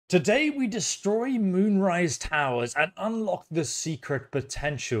Today we destroy Moonrise Towers and unlock the secret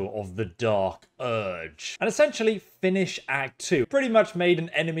potential of the Dark Urge. And essentially finish Act 2. Pretty much made an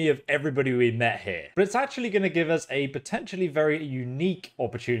enemy of everybody we met here. But it's actually going to give us a potentially very unique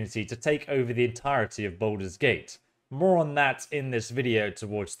opportunity to take over the entirety of Baldurs Gate. More on that in this video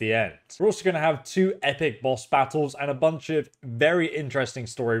towards the end. We're also going to have 2 epic boss battles and a bunch of very interesting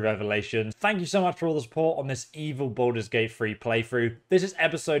story revelations. Thank you so much for all the support on this evil Baldurs Gate free playthrough. This is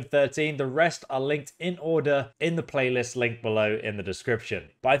episode 13. The rest are linked in order in the playlist link below in the description.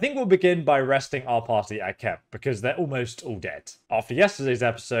 But I think we'll begin by resting our party at camp because they're almost all dead. After yesterday's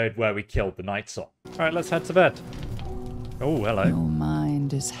episode where we killed the nightsong. Alright, let's head to bed. Oh, hello. Your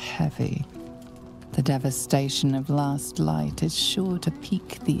mind is heavy. The devastation of last light is sure to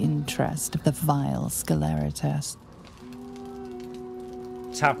pique the interest of the vile Sceleritas.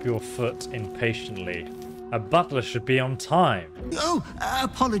 Tap your foot impatiently. A butler should be on time. Oh,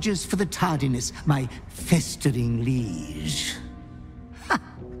 apologies for the tardiness, my festering liege. Ha!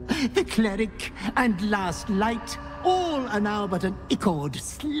 The cleric and last light, all are now but an ichord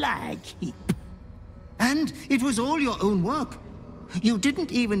slag heap. And it was all your own work. You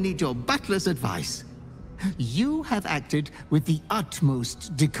didn't even need your butler's advice. You have acted with the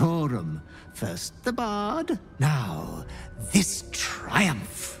utmost decorum. First the bard, now this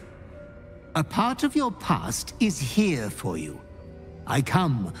triumph. A part of your past is here for you. I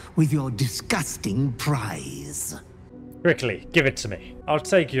come with your disgusting prize. Quickly, give it to me. I'll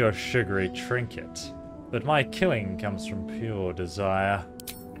take your sugary trinket. But my killing comes from pure desire.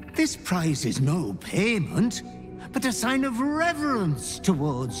 This prize is no payment, but a sign of reverence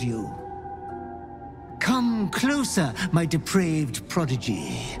towards you. Come closer, my depraved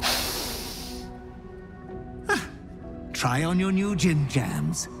prodigy. Try on your new gym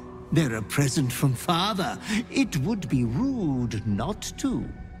jams. They're a present from Father. It would be rude not to.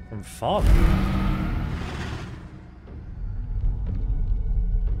 From Father?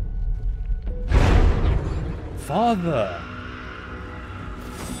 Father!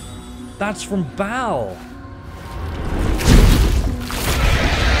 That's from Bal!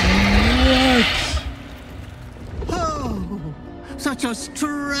 What? Oh, such a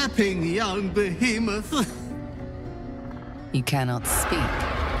strapping young behemoth. You cannot speak,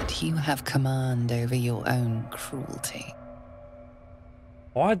 but you have command over your own cruelty.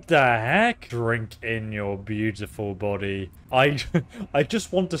 What the heck? Drink in your beautiful body. I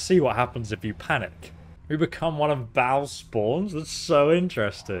just want to see what happens if you panic. We become one of Bal's spawns? That's so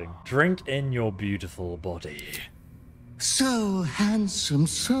interesting. Drink in your beautiful body. So handsome,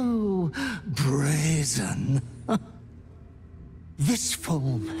 so brazen. This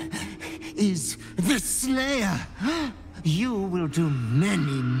form is the Slayer. You will do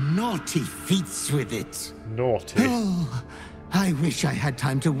many naughty feats with it. Naughty. Oh, I wish I had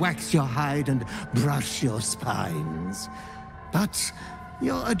time to wax your hide and brush your spines. But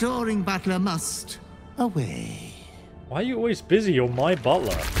your adoring butler must away. Why are you always busy? You're my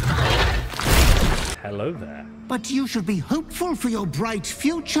butler. Hello there. But you should be hopeful for your bright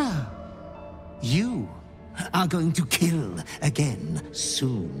future. You are going to kill again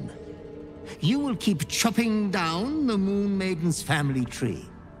soon. You will keep chopping down the Moon Maiden's family tree.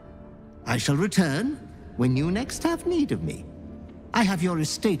 I shall return when you next have need of me. I have your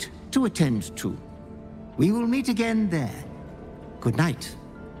estate to attend to. We will meet again there. Good night,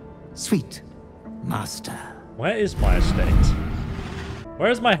 sweet master. Where is my estate? Where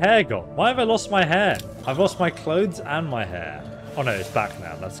has my hair gone? Why have I lost my hair? I've lost my clothes and my hair. Oh no, it's back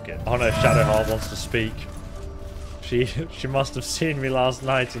now. That's good. Oh no, Shadowheart wants to speak. She must have seen me last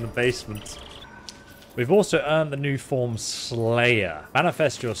night in the basement. We've also earned the new form Slayer.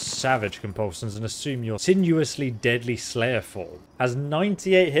 Manifest your savage compulsions and assume your sinuously deadly Slayer form. Has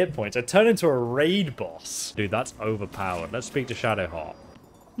 98 hit points and turn into a raid boss. Dude, that's overpowered. Let's speak to Shadowheart.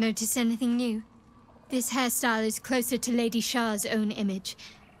 Notice anything new? This hairstyle is closer to Lady Shah's own image.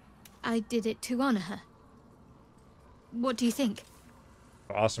 I did it to honor her. What do you think?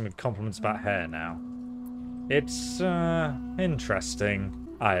 I'll ask some compliments about hair now. It's, interesting.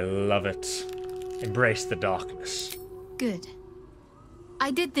 I love it. Embrace the darkness. Good.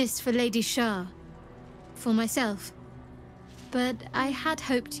 I did this for Lady Shah. For myself. But I had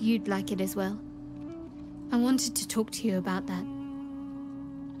hoped you'd like it as well. I wanted to talk to you about that.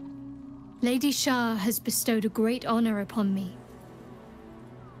 Lady Shah has bestowed a great honor upon me.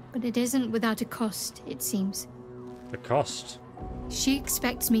 But it isn't without a cost, it seems. The cost? She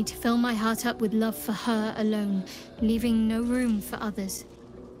expects me to fill my heart up with love for her alone, leaving no room for others.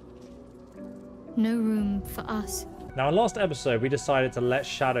 No room for us. Now, in last episode, we decided to let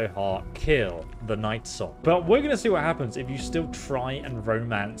Shadowheart kill the nightsong. But we're going to see what happens if you still try and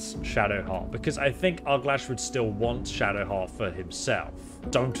romance Shadowheart, because I think Uglash would still want Shadowheart for himself.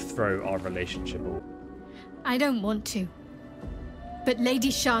 Don't throw our relationship away. I don't want to. But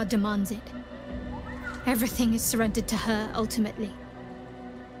Lady Shah demands it. Everything is surrendered to her, ultimately.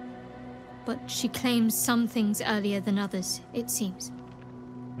 But she claims some things earlier than others, it seems.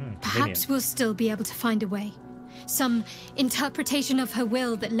 Perhaps we'll still be able to find a way. Some interpretation of her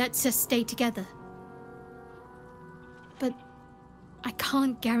will that lets us stay together. But I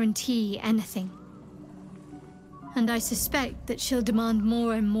can't guarantee anything. And I suspect that she'll demand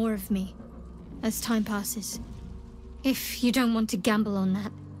more and more of me as time passes. If you don't want to gamble on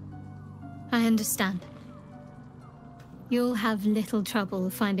that, I understand. You'll have little trouble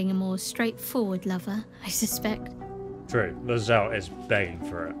finding a more straightforward lover, I suspect. True, Lizelle is begging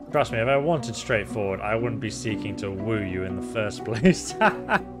for it. Trust me, if I wanted straightforward, I wouldn't be seeking to woo you in the first place.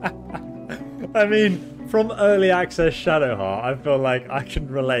 I mean, from early access Shadowheart, I feel like I can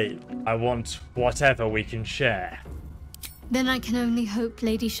relate. I want whatever we can share. Then I can only hope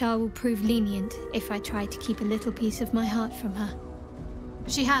Lady Shah will prove lenient if I try to keep a little piece of my heart from her.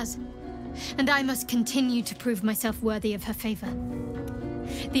 She has, and I must continue to prove myself worthy of her favor.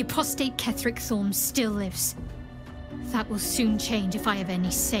 The apostate Ketheric Thorm still lives. That will soon change if I have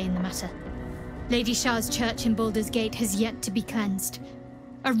any say in the matter. Lady Shah's church in Baldurs Gate has yet to be cleansed.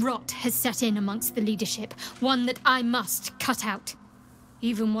 A rot has set in amongst the leadership, one that I must cut out.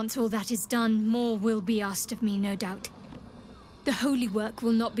 Even once all that is done, more will be asked of me, no doubt. The holy work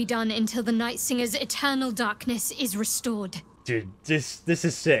will not be done until the Night Singer's eternal darkness is restored. Dude, this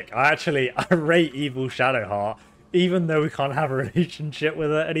is sick. I rate evil Shadowheart, even though we can't have a relationship with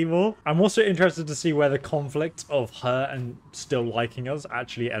her anymore. I'm also interested to see where the conflict of her and still liking us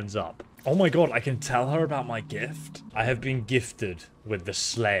actually ends up. Oh my god, I can tell her about my gift. I have been gifted with the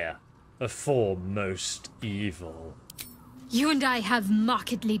Slayer, a form most evil. You and I have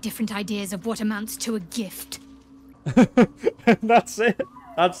markedly different ideas of what amounts to a gift. That's it.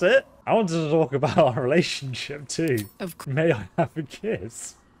 That's it. I wanted to talk about our relationship too. May I have a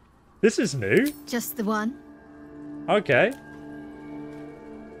kiss? This is new. Just the one. Okay.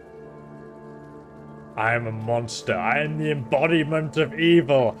 I am a monster. I am the embodiment of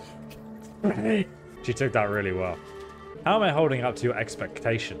evil. She took that really well. How am I holding up to your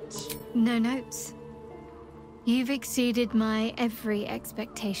expectations? No notes. You've exceeded my every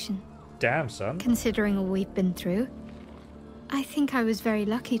expectation. Damn, son. Considering all we've been through, I think I was very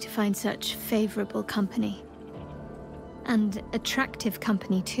lucky to find such favorable company. And attractive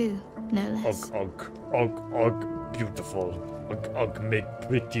company too, no less. Beautiful. Make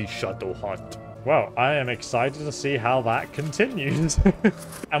pretty Shadowheart. Well, I am excited to see how that continues.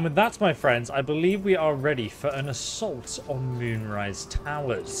 And with that, my friends, I believe we are ready for an assault on Moonrise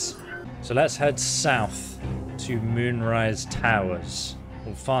Towers. So let's head south to Moonrise Towers.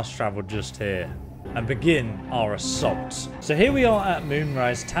 We'll fast travel just here and begin our assault. So here we are at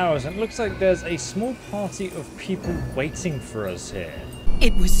Moonrise Towers, and it looks like there's a small party of people waiting for us here.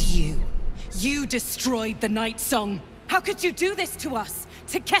 It was you. You destroyed the nightsong. How could you do this to us?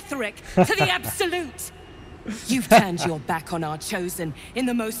 To Ketheric? To the absolute? You've turned your back on our chosen in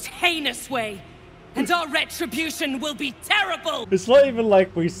the most heinous way. And our retribution will be terrible! It's not even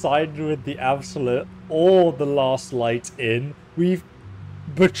like we sided with the absolute or the last light in. We've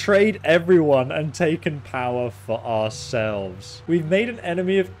betrayed everyone and taken power for ourselves. We've made an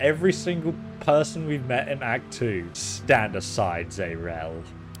enemy of every single person we've met in Act 2. Stand aside, Zayrel.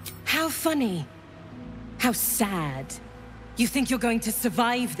 How funny. How sad. You think you're going to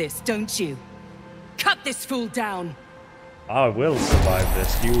survive this, don't you? Cut this fool down. I will survive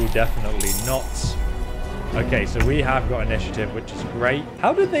this. You will definitely not. Okay, so we have got initiative, which is great.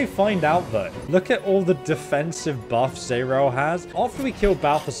 How did they find out, though? Look at all the defensive buffs Zayrel has. After we killed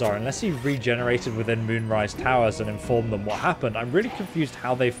Balthazar, unless he regenerated within Moonrise Towers and informed them what happened, I'm really confused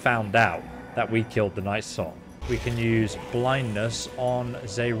how they found out that we killed the nightsong. We can use blindness on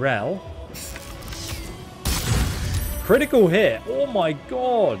Zayrel. Critical hit. Oh my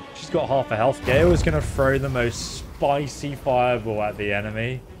god. She's got half a health. Gale is going to throw the most spicy fireball at the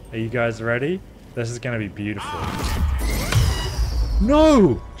enemy. Are you guys ready? This is going to be beautiful.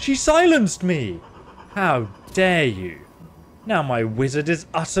 No! She silenced me! How dare you? Now my wizard is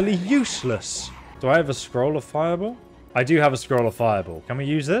utterly useless. Do I have a scroll of fireball? I do have a scroll of fireball. Can we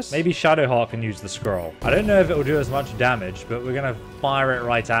use this? Maybe Shadowheart can use the scroll. I don't know if it will do as much damage, but we're going to fire it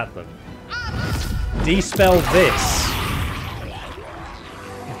right at them. Dispel this.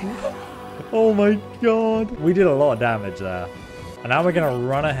 Oh my god. We did a lot of damage there. And now we're going to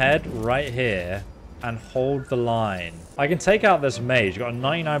run ahead right here and hold the line. I can take out this mage. Got a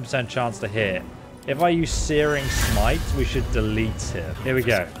 99% chance to hit. If I use Searing Smite, we should delete him. Here we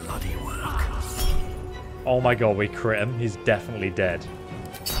go. Bloody work. Oh my god, we crit him. He's definitely dead.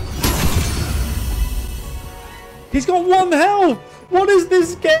 He's got 1 health! What is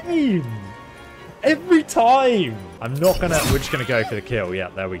this game? Every time! I'm not gonna... We're just gonna go for the kill. Yeah,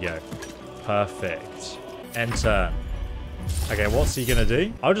 there we go. Perfect. End turn. Okay, what's he gonna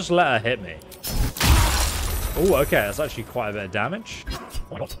do? I'll just let her hit me. Oh, okay. That's actually quite a bit of damage.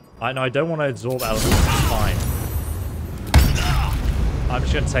 I know I don't want to absorb elements. It's fine. I'm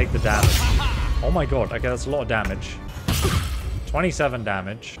just gonna take the damage. Oh my god. Okay, that's a lot of damage. 27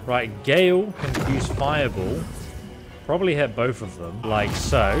 damage. Right, Gale can use Fireball. Probably hit both of them, like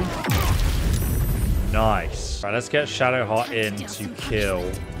so. Nice. Right, let's get Shadowheart in to kill.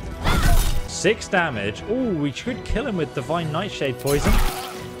 6 damage. Oh, we should kill him with Divine Nightshade Poison.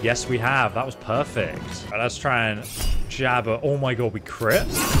 Yes, we have. That was perfect. Right, let's try and jab her. Oh my god, we crit.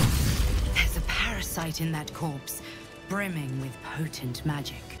 There's a parasite in that corpse, brimming with potent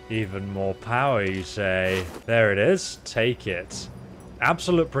magic. Even more power, you say. There it is. Take it.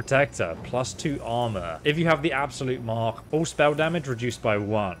 Absolute Protector, +2 armor. If you have the Absolute mark, all spell damage reduced by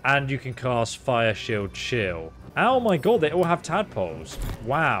 1. And you can cast Fire Shield Chill. Oh my god, they all have tadpoles.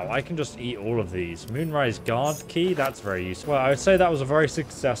 Wow, I can just eat all of these. Moonrise Guard Key, that's very useful. Well, I would say that was a very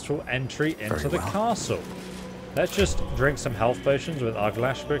successful entry into the castle. Let's just drink some health potions with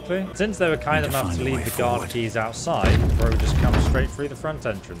Uglash quickly. Since they were kind enough to leave the guard keys outside, we'll probably just come straight through the front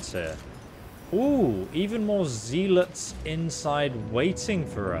entrance here. Ooh, even more zealots inside waiting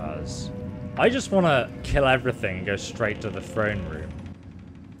for us. I just want to kill everything and go straight to the throne room.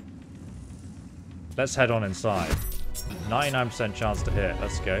 Let's head on inside. 99% chance to hit.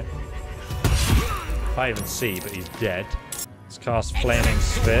 Let's go. Can't even see, but he's dead. Let's cast Flaming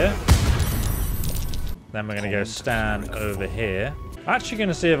Sphere. Then we're going to go stand over here. I'm actually going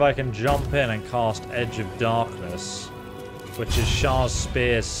to see if I can jump in and cast Edge of Darkness, which is Shah's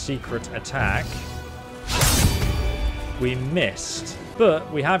Spear's secret attack. We missed,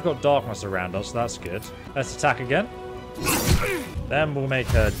 but we have got darkness around us, so that's good. Let's attack again. Then we'll make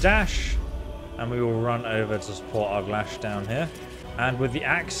a dash, and we will run over to support Uglash down here. And with the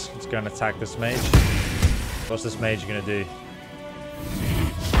axe, it's going to attack this mage. What's this mage going to do?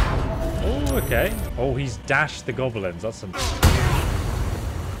 Oh, okay. Oh, he's dashed the goblins. That's some...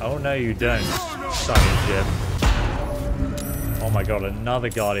 Oh, no, you don't. Suck it, Jim. Oh my god, another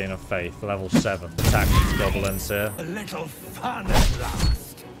Guardian of Faith, level 7. Attack these goblins here. A little fun at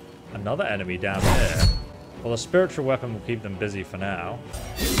last. Another enemy down here. Well, the spiritual weapon will keep them busy for now.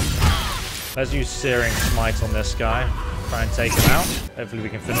 Let's use Searing Smite on this guy. Try and take him out. Hopefully we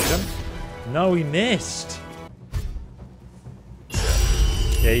can finish him. No, he missed.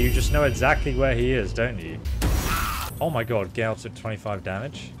 Yeah, you just know exactly where he is, don't you? Oh my god, Gale took 25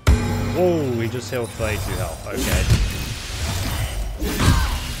 damage. Whoa, he just healed 32 health. Okay.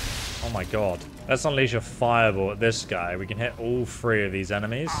 Oh my god. Let's unleash a fireball at this guy. We can hit all 3 of these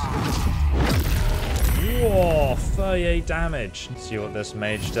enemies. Whoa, 38 damage. Let's see what this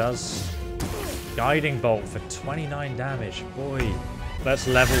mage does. Guiding Bolt for 29 damage. Boy. Let's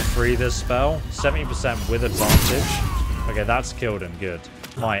level 3 this spell. 70% with advantage. Okay, that's killed him. Good.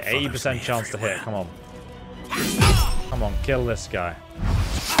 My 80% chance to hit. Come on. Come on, kill this guy.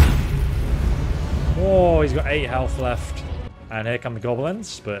 Whoa, he's got 8 health left. And here come the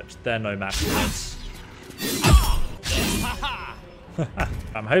goblins, but they're no match for us.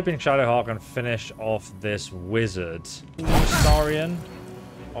 I'm hoping Shadowheart can finish off this wizard. Starion.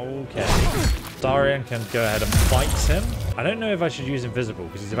 Okay. Starion can go ahead and fight him. I don't know if I should use Invisible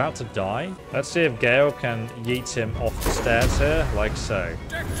because he's about to die. Let's see if Gale can yeet him off the stairs here, like so.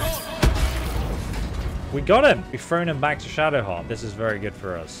 We got him! We've thrown him back to Shadowheart. This is very good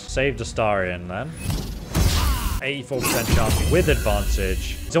for us. Saved Astarion then. 84% chance with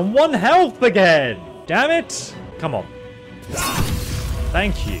advantage. He's on 1 health again! Damn it! Come on.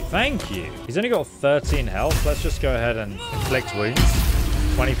 Thank you, thank you. He's only got 13 health. Let's just go ahead and inflict wounds.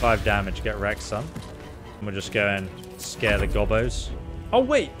 25 damage, get wrecked, son. And we'll just go and scare the gobbos. Oh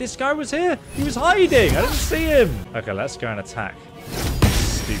wait, this guy was here! He was hiding! I didn't see him! Okay, let's go and attack.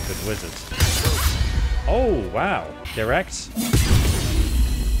 Stupid wizard. Oh, wow. Direct.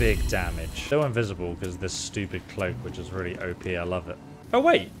 Big damage. Still invisible because of this stupid cloak, which is really OP. I love it. Oh,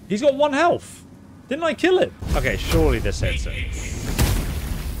 wait. He's got 1 health. Didn't I kill him? Okay, surely this hits him.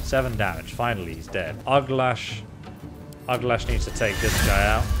 7 damage. Finally, he's dead. Uglash. Uglash needs to take this guy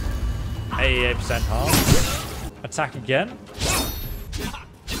out. 88% harm. Attack again.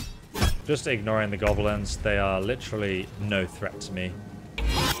 Just ignoring the goblins. They are literally no threat to me.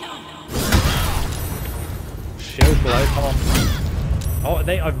 shield below. Come on. Oh,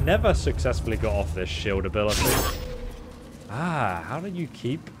 I've never successfully got off this shield ability. Ah, how do you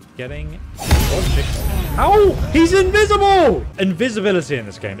keep getting... Oh, he's invisible! Invisibility in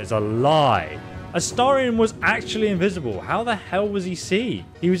this game is a lie. Astarion was actually invisible. How the hell was he seen?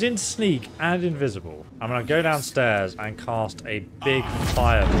 He was in sneak and invisible. I'm going to go downstairs and cast a big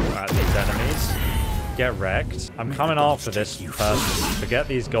fireball at these enemies. Get wrecked. I'm coming after this person. Forget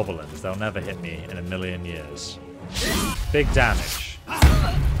these goblins. They'll never hit me in a million years. Big damage.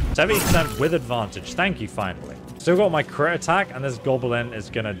 70% with advantage. Thank you, finally. Still got my crit attack, and this goblin is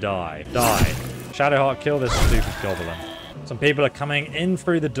gonna die. Die. Shadowheart, kill this stupid goblin. Some people are coming in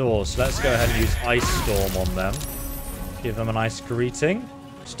through the doors, so let's go ahead and use Ice Storm on them. Give them a nice greeting.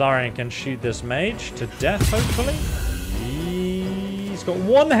 Astarion can shoot this mage to death, hopefully. He's got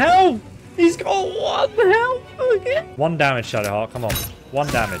 1 health! He's got 1 health! Okay. 1 damage, Shadowheart, come on. 1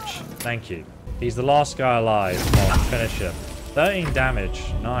 damage. Thank you. He's the last guy alive. Come on, finish him. 13 damage.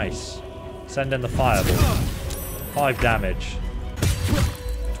 Nice. Send in the fireball. 5 damage.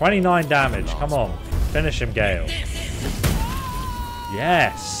 29 damage. Come on. Finish him, Gale.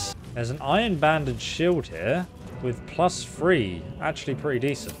 Yes. There's an Iron Banded shield here with +3. Actually pretty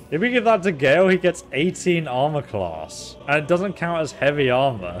decent. If we give that to Gale, he gets 18 armor class. And it doesn't count as heavy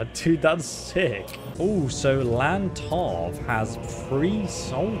armor. Dude, that's sick. Oh, so Lantarv has 3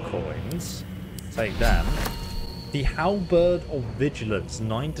 soul coins. Take them. The Halberd of Vigilance,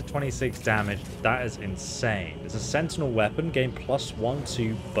 9 to 26 damage. That is insane. It's a sentinel weapon, gain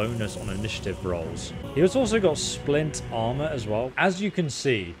 +1/2 bonus on initiative rolls. He has also got splint armor as well. As you can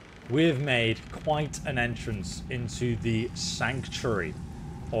see, we've made quite an entrance into the sanctuary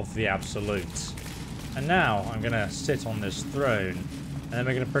of the Absolute. And now I'm going to sit on this throne, and then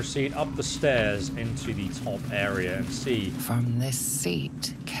we're going to proceed up the stairs into the top area and see. From this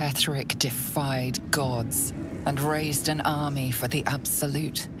seat, Ketheric defied gods and raised an army for the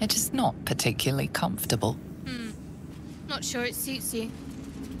Absolute. It is not particularly comfortable. Not sure it suits you.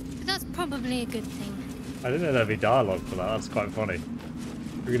 But that's probably a good thing. I didn't know there'd be dialogue for that. That's quite funny.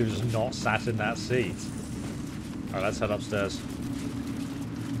 We could have just not sat in that seat. Alright, let's head upstairs.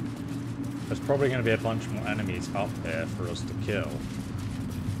 There's probably going to be a bunch more enemies up here for us to kill.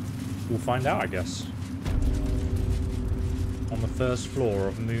 We'll find out, I guess. On the first floor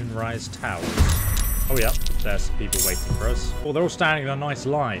of Moonrise Towers. Oh yeah, there's people waiting for us. Oh, they're all standing in a nice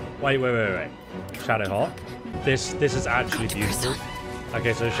line. Wait. Shadowheart. This is actually beautiful.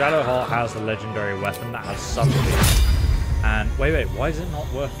 Okay, so Shadowheart has the legendary weapon that has Sunbeam. And wait, why is it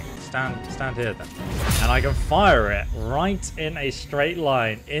not working? Stand here then. And I can fire it right in a straight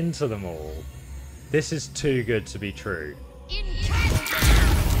line into them all. This is too good to be true.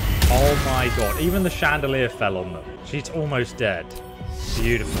 Oh my god, even the chandelier fell on them. She's almost dead.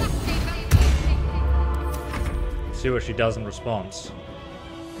 Beautiful. See what she does in response.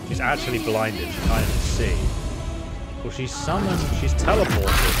 She's actually blinded, she can't even see. Well, she's summoned, she's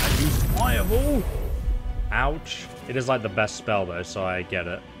teleported, and used fireball. Ouch. It is like the best spell though, so I get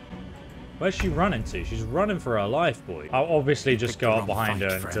it. Where's she running to? She's running for her life, boy. I'll obviously just go up behind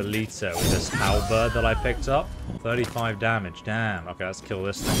her and delete her with this halberd that I picked up. 35 damage, damn. Okay, let's kill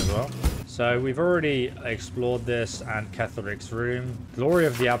this thing as well. So we've already explored this and Ketheric's room. Glory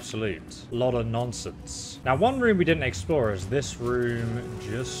of the Absolute. A lot of nonsense. Now, one room we didn't explore is this room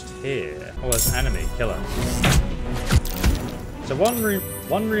just here. Oh, there's an enemy. Kill her. So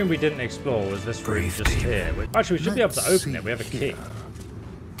one room we didn't explore was this room just here. Actually, we should be able to open it. We have a key.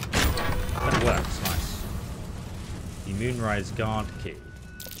 That works. Nice. The Moonrise Guard key.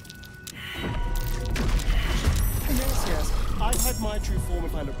 Yes. I've had my true form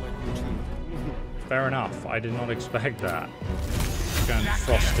if I look like you too. Fair enough. I did not expect that. Go and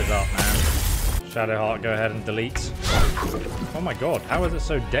frost it up, man. Shadowheart, go ahead and delete. Oh my god, how is it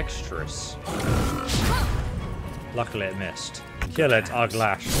so dexterous? Luckily it missed. Kill it,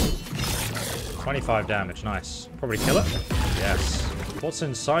 Uglash. 25 damage, nice. Probably kill it? Yes. What's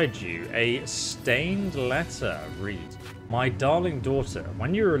inside you? A stained letter. Read. My darling daughter,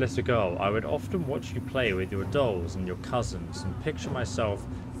 when you were a little girl, I would often watch you play with your dolls and your cousins and picture myself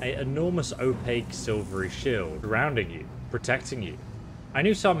an enormous opaque silvery shield surrounding you, protecting you. I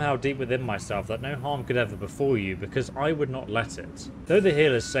knew somehow deep within myself that no harm could ever befall you because I would not let it. Though the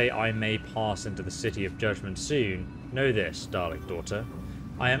healers say I may pass into the city of judgment soon, know this, darling daughter.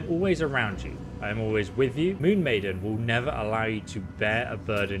 I am always around you. I am always with you. Moon Maiden will never allow you to bear a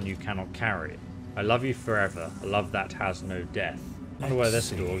burden you cannot carry. I love you forever. A love that has no death. I wonder where this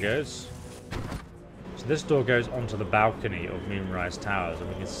door goes. So this door goes onto the balcony of Moonrise Towers, and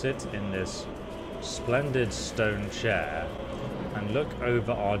we can sit in this splendid stone chair and look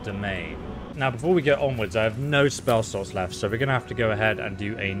over our domain Now, before we get onwards, I have no spell slots left, so we're going to have to go ahead and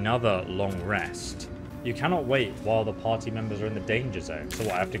do another long rest. You cannot wait while the party members are in the danger zone. So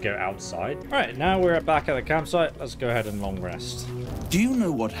what, I have to go outside? All right, now we're back at the campsite. Let's go ahead and long rest. Do you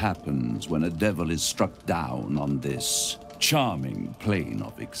know what happens when a devil is struck down on this charming plane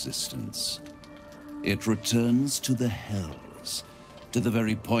of existence? It returns to the hells, to the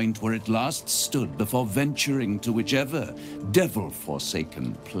very point where it last stood before venturing to whichever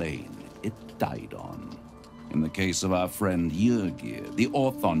devil-forsaken plane it died on. In the case of our friend Yrgir, the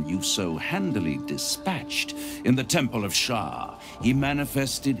Orthon you so handily dispatched in the Temple of Shah, he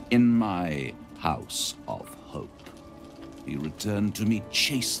manifested in my House of Hope. He returned to me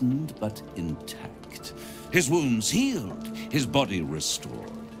chastened but intact, his wounds healed, his body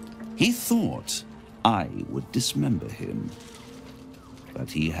restored. He thought I would dismember him,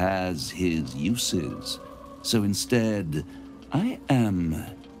 but he has his uses, so instead I am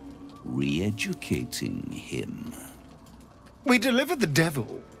re-educating him. We delivered the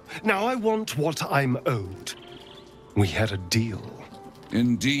devil. Now I want what I'm owed. We had a deal.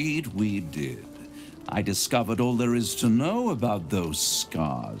 Indeed we did. I discovered all there is to know about those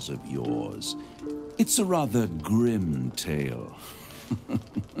scars of yours. It's a rather grim tale.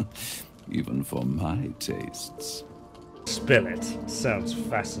 Even for my tastes. Spill it. Sounds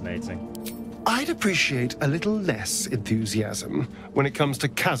fascinating. I'd appreciate a little less enthusiasm when it comes to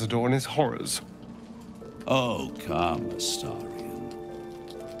Cazador and his horrors. Oh, come,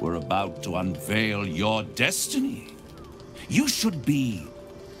 Astarion. We're about to unveil your destiny. You should be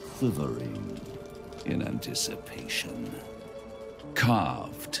quivering in anticipation.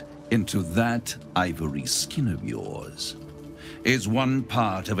 Carved into that ivory skin of yours is one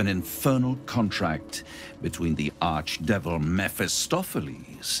part of an infernal contract between the archdevil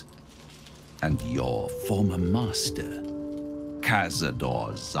Mephistopheles and your former master,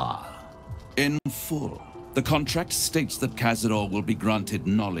 Cazador Zal. In full, the contract states that Cazador will be granted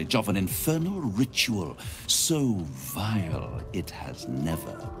knowledge of an infernal ritual so vile it has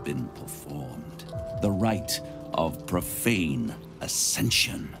never been performed. The rite of profane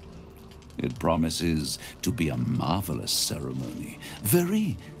ascension. It promises to be a marvelous ceremony,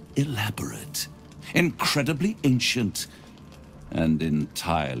 very elaborate, incredibly ancient, and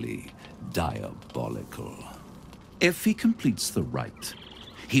entirely diabolical. If he completes the rite,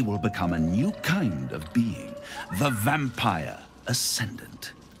 he will become a new kind of being, the Vampire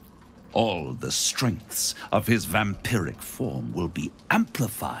Ascendant. All the strengths of his vampiric form will be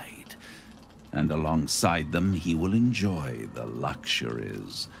amplified, and alongside them he will enjoy the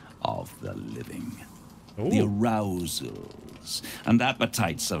luxuries of the living. Ooh. The arousals and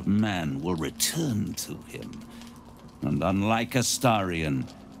appetites of man will return to him, and unlike Astarion,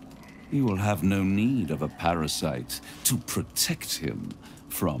 he will have no need of a parasite to protect him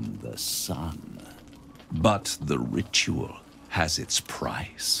from the sun. But the ritual has its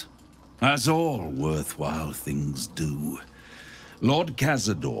price, as all worthwhile things do. Lord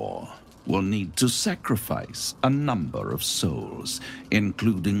Cazador will need to sacrifice a number of souls,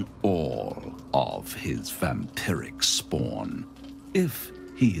 including all of his vampiric spawn, if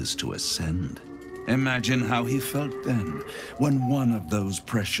he is to ascend. Imagine how he felt then, when one of those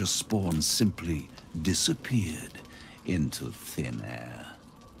precious spawns simply disappeared into thin air.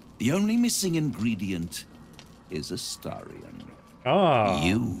 The only missing ingredient is Astarion. Ah.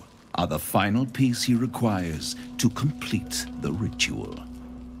 You are the final piece he requires to complete the ritual.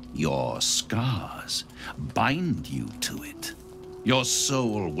 Your scars bind you to it. Your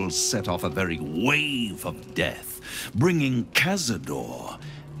soul will set off a very wave of death, bringing Cazador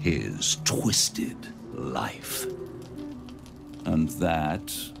his twisted life. And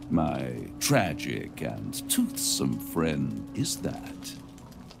that, my tragic and toothsome friend, is that.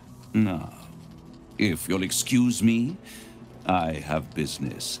 Now, if you'll excuse me, I have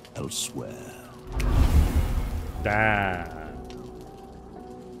business elsewhere. Damn.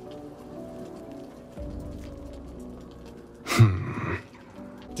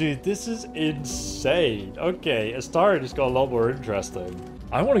 Dude, this is insane. Okay, Astarion just got a lot more interesting.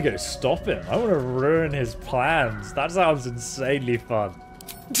 I want to go stop him. I want to ruin his plans. That sounds insanely fun.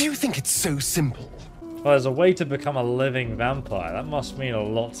 Do you think it's so simple? Well, there's a way to become a living vampire. That must mean a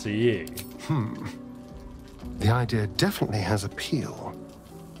lot to you. The idea definitely has appeal.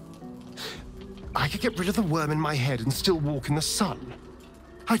 I could get rid of the worm in my head and still walk in the sun.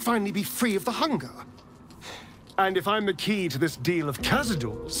 I'd finally be free of the hunger. And if I'm the key to this deal of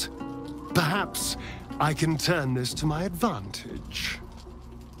Cazador's, perhaps I can turn this to my advantage.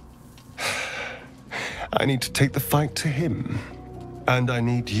 I need to take the fight to him, and I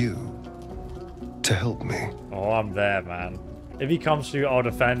need you to help me. Oh, I'm there, man. If he comes to you, I'll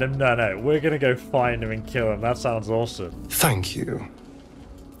defend him. No, we're gonna go find him and kill him. That sounds awesome. Thank you.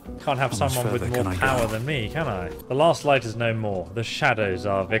 Can't have someone with more power than me, can I? The last light is no more. The shadows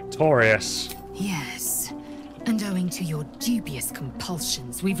are victorious. Yes. And owing to your dubious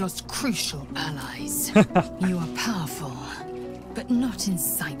compulsions, we've lost crucial allies. You are powerful, but not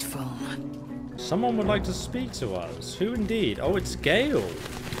insightful. Someone would like to speak to us. Who indeed? Oh, it's Gale.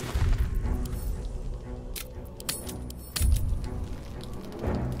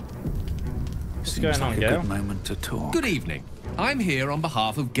 What's going on, Gale? Good moment to talk. Good evening. I'm here on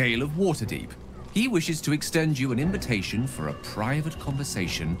behalf of Gale of Waterdeep. He wishes to extend you an invitation for a private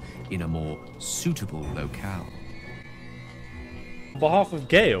conversation in a more suitable locale. On behalf of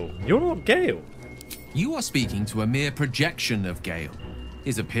Gale? You're not Gale. You are speaking to a mere projection of Gale.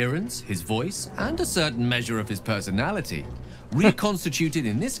 His appearance, his voice, and a certain measure of his personality, reconstituted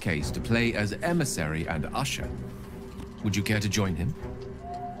in this case to play as emissary and usher. Would you care to join him?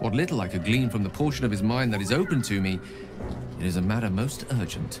 What little I could glean from the portion of his mind that is open to me, it is a matter most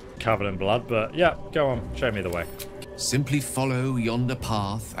urgent. Covered in blood, but yeah, go on, show me the way. Simply follow yonder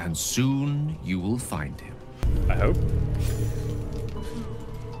path, and soon you will find him. I hope.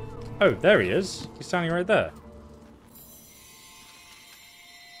 Oh, there he is. He's standing right there.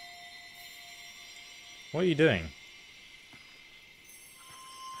 What are you doing?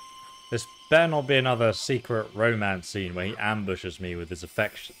 This better not be another secret romance scene where he ambushes me with his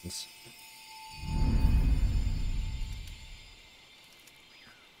affections.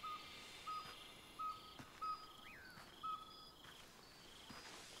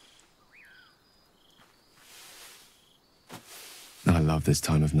 I love this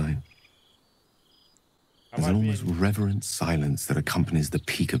time of night. There's an almost reverent silence that accompanies the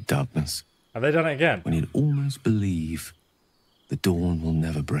peak of darkness. Have they done it again? When you'd almost believe the dawn will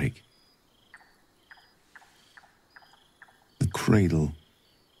never break. The cradle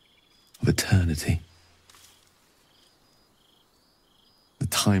of eternity. The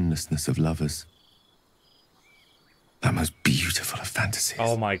timelessness of lovers. That most beautiful of fantasies.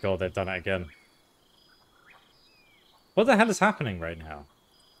 Oh my god, they've done it again. What the hell is happening right now?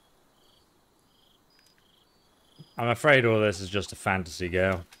 I'm afraid all this is just a fantasy,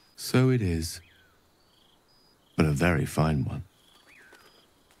 Gale. So it is. But a very fine one.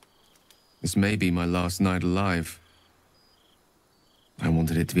 This may be my last night alive. I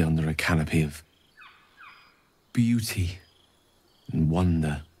wanted it to be under a canopy of beauty and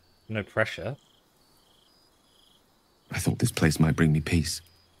wonder. No pressure. I thought this place might bring me peace.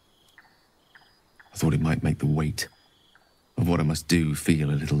 I thought it might make the weight of what I must do feel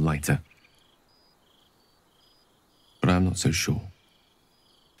a little lighter. But I'm not so sure.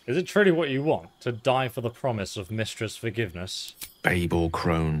 Is it truly what you want? To die for the promise of Mistress Forgiveness? Babe or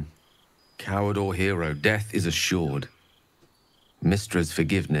crone, coward or hero, death is assured. Mistress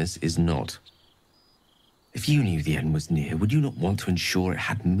Forgiveness is not. If you knew the end was near, would you not want to ensure it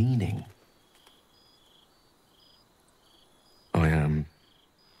had meaning? I am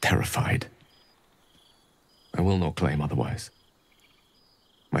terrified. I will not claim otherwise.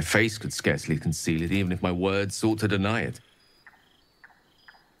 My face could scarcely conceal it, even if my words sought to deny it.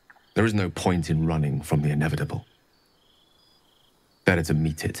 There is no point in running from the inevitable. Better to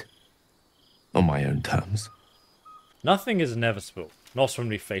meet it on my own terms. Nothing is inevitable, not when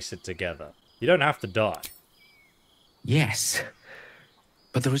we face it together. You don't have to die. Yes,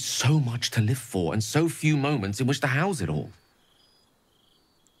 but there is so much to live for and so few moments in which to house it all.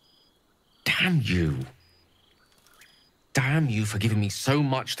 Damn you. Damn you for giving me so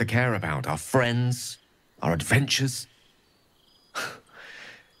much to care about. Our friends, our adventures.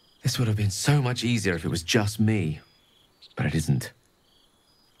 This would have been so much easier if it was just me. But it isn't.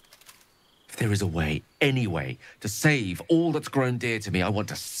 If there is a way, any way, to save all that's grown dear to me, I want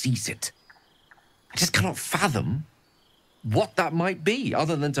to seize it. I just cannot fathom what that might be,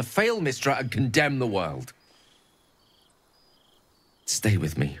 other than to fail Mystra and condemn the world. Stay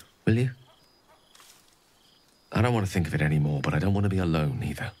with me, will you? I don't want to think of it anymore, but I don't want to be alone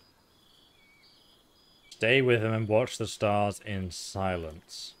either. Stay with him and watch the stars in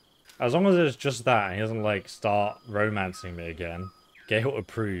silence. As long as it's just that and he doesn't, like, start romancing me again, Gale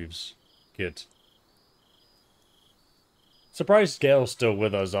approves. Good. Surprised Gale's still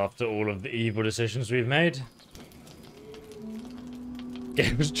with us after all of the evil decisions we've made.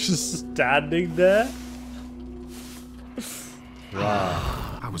 Gale's just standing there.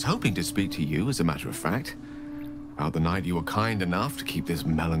 Wow. I was hoping to speak to you, as a matter of fact. About the night you were kind enough to keep this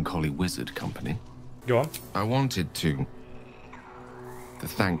melancholy wizard company. Go on. I wanted to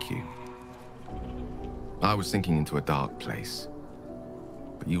thank you. I was sinking into a dark place.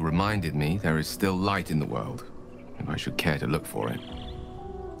 But you reminded me there is still light in the world. if I should care to look for it.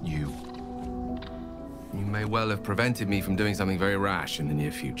 You may well have prevented me from doing something very rash in the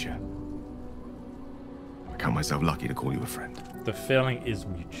near future. I count myself lucky to call you a friend. The feeling is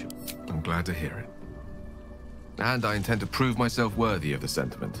mutual. I'm glad to hear it. And I intend to prove myself worthy of the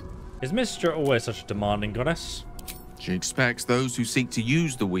sentiment. Is Mistra always such a demanding goddess? She expects those who seek to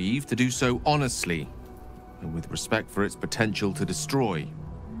use the weave to do so honestly, and with respect for its potential to destroy,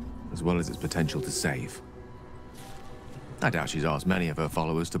 as well as its potential to save. I doubt she's asked many of her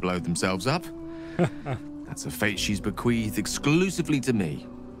followers to blow themselves up. That's a fate she's bequeathed exclusively to me.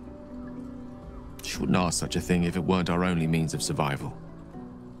 She wouldn't ask such a thing if it weren't our only means of survival.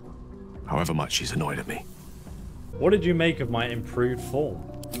 However much she's annoyed at me. What did you make of my improved form?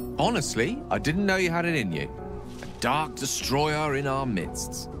 Honestly, I didn't know you had it in you. A dark destroyer in our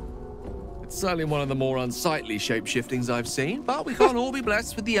midst. It's certainly one of the more unsightly shape-shiftings I've seen, but we can't all be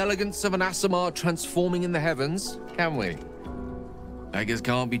blessed with the elegance of an Asimar transforming in the heavens, can we? Beggars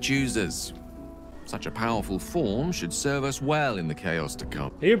can't be choosers. Such a powerful form should serve us well in the chaos to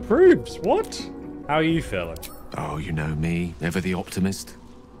come. He approves. What? How are you feeling? Oh, you know me, ever the optimist.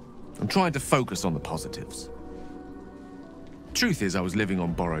 I'm trying to focus on the positives. Truth is, I was living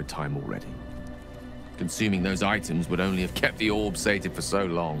on borrowed time already. Consuming those items would only have kept the orb sated for so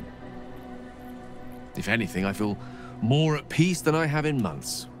long. If anything, I feel more at peace than I have in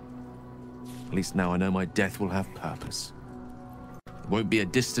months. At least now I know my death will have purpose. It won't be a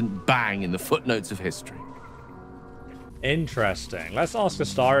distant bang in the footnotes of history. Interesting. Let's ask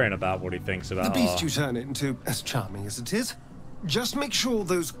Astarion about what he thinks about the beast you turn into, as charming as it is. Just make sure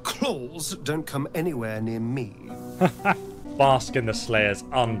those claws don't come anywhere near me. Bask in the Slayer's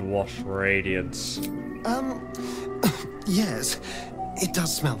unwashed radiance. Yes, it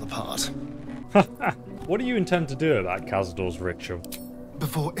does smell the part. What do you intend to do about Khazador's ritual?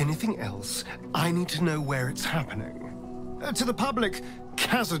 Before anything else, I need to know where it's happening. To the public,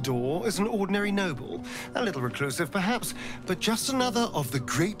 Khazador is an ordinary noble. A little reclusive, perhaps, but just another of the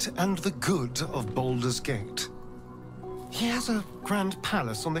great and the good of Baldurs Gate. He has a grand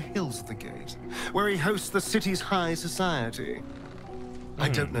palace on the hills of the gate, where he hosts the city's high society. I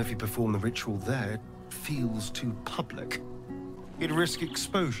don't know if he performed the ritual there. It feels too public. He'd risk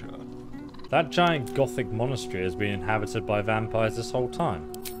exposure. That giant gothic monastery has been inhabited by vampires this whole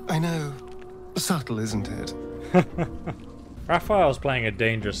time. I know. Subtle, isn't it? Raphael's playing a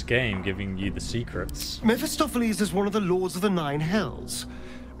dangerous game, giving you the secrets. Mephistopheles is one of the lords of the Nine Hells.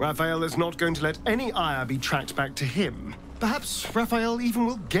 Raphael is not going to let any ire be tracked back to him. Perhaps Raphael even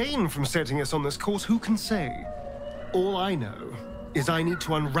will gain from setting us on this course, who can say? All I know is I need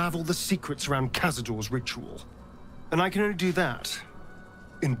to unravel the secrets around Khazador's ritual. And I can only do that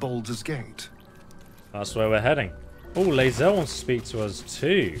in Baldur's Gate. That's where we're heading. Oh, Lae'zel wants to speak to us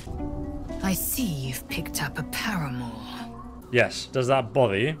too. I see you've picked up a paramour. Yes, does that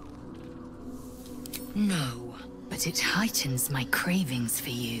bother you? No, but it heightens my cravings for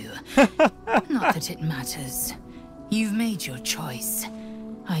you. Not that it matters. You've made your choice.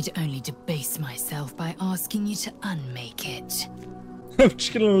 I'd only debase myself by asking you to unmake it. I'm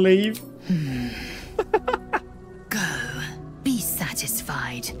just gonna leave. Go. Be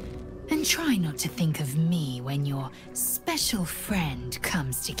satisfied. And try not to think of me when your special friend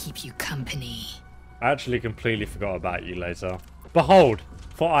comes to keep you company. I actually completely forgot about you, Lae'zel. Behold,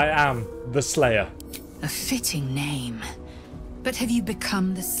 for I am the Slayer. A fitting name. But have you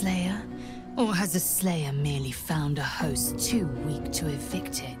become the Slayer? Or has the Slayer merely found a host too weak to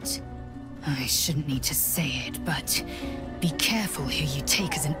evict it? I shouldn't need to say it, but be careful who you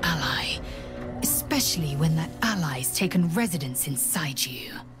take as an ally. Especially when that ally's taken residence inside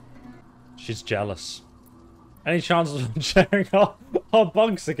you. She's jealous. Any chances of sharing our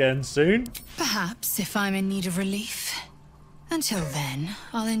bunks again soon? Perhaps if I'm in need of relief. Until then,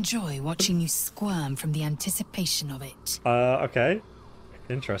 I'll enjoy watching you squirm from the anticipation of it. Okay.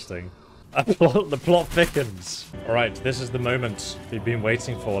 Interesting. The plot thickens. Alright, this is the moment we've been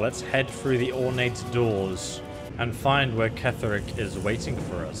waiting for. Let's head through the ornate doors and find where Ketheric is waiting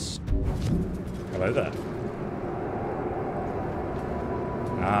for us. Hello there.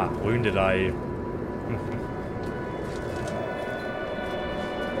 Ah, wounded are you?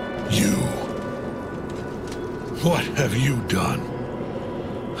 You. What have you done?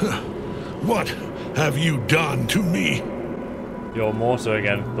 What have you done to me? You're mortal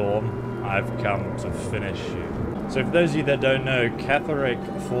again, Thorm. I've come to finish you. So for those of you that don't know, Ketheric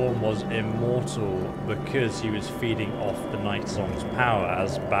Thorm was immortal because he was feeding off the nightsong's power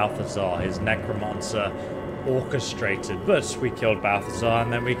as Balthazar, his necromancer, orchestrated. But we killed Balthazar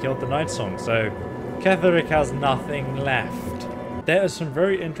and then we killed the nightsong, so Ketheric has nothing left. There are some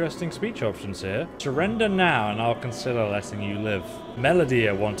very interesting speech options here. Surrender now and I'll consider letting you live.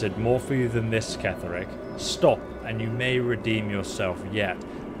 Melodia wanted more for you than this, Ketheric. Stop and you may redeem yourself yet.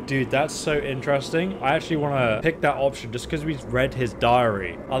 Dude, that's so interesting. I actually want to pick that option just because we've read his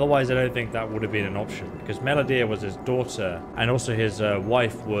diary. Otherwise, I don't think that would have been an option. Because Melodia was his daughter, and also his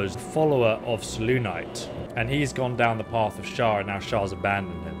wife was a follower of Selûnite. And he's gone down the path of Shar, and now Shar's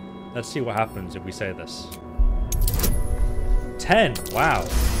abandoned him. Let's see what happens if we say this. 10. Wow.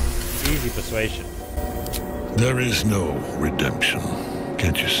 Easy persuasion. There is no redemption.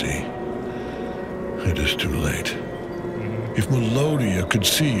 Can't you see? It is too late. If Melodia could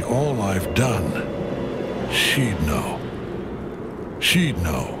see all I've done, she'd know. She'd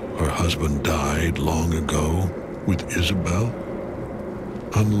know her husband died long ago with Isabel.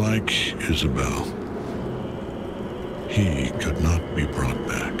 Unlike Isabel, he could not be brought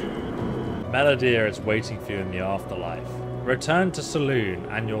back. Melodia is waiting for you in the afterlife. Return to Selûne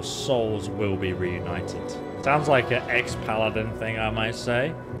and your souls will be reunited. Sounds like an ex-paladin thing, I might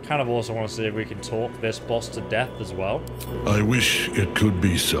say. Kind of also want to see if we can talk this boss to death as well. I wish it could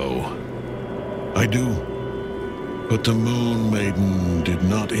be so. I do. But the Moon Maiden did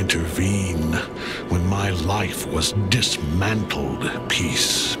not intervene when my life was dismantled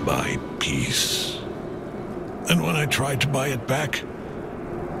piece by piece. And when I tried to buy it back,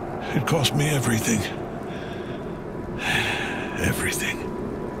 it cost me everything. Everything.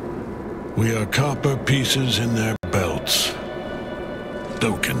 We are copper pieces in their belts.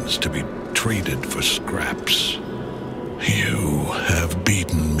 Tokens to be traded for scraps. You have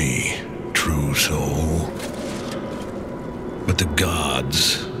beaten me, true soul. But the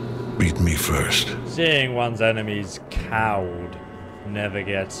gods beat me first. Seeing one's enemies cowed never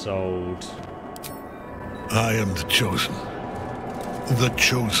gets old. I am the chosen. The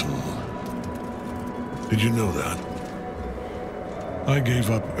chosen. Did you know that? I gave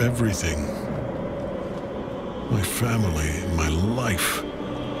up everything. My family, my life.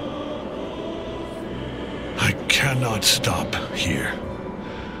 I cannot stop here.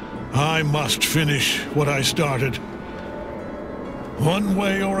 I must finish what I started. One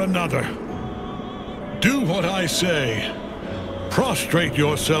way or another. Do what I say. Prostrate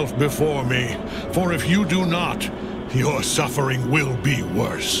yourself before me, for if you do not, your suffering will be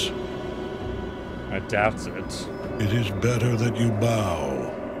worse. I doubt it. It is better that you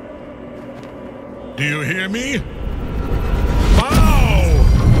bow. Do you hear me? Bow!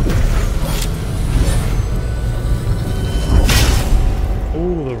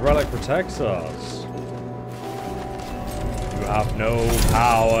 Ooh, the relic protects us. You have no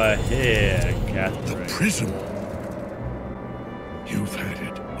power here, Ketheric. The prism. You've had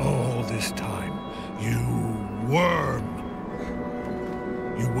it all this time. You worm.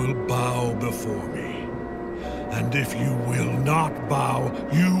 You will bow before me. And if you will not bow,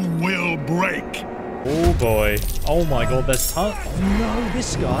 you will break. Oh boy. Oh my god, there's tons. Oh no,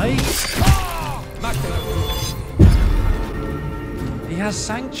 this guy. He has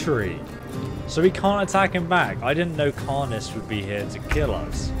Sanctuary. So we can't attack him back. I didn't know Karnis would be here to kill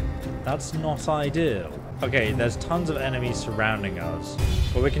us. That's not ideal. Okay, there's tons of enemies surrounding us.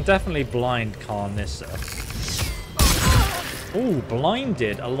 But we can definitely blind Karnissa. Oh,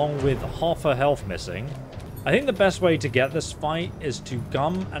 blinded along with half her health missing. I think the best way to get this fight is to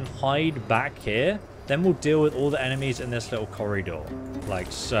come and hide back here. Then we'll deal with all the enemies in this little corridor.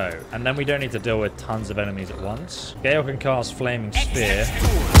 Like so. And then we don't need to deal with tons of enemies at once. Gale can cast Flaming Sphere.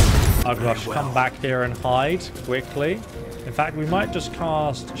 Ugrush, come back here and hide quickly. In fact, we might just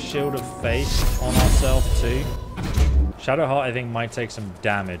cast Shield of Faith on ourselves too. Shadowheart, I think, might take some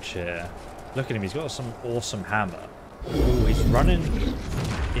damage here. Look at him, he's got some awesome hammer. Oh, he's running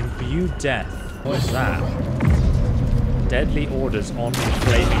Imbued Death. What is that? Deadly orders on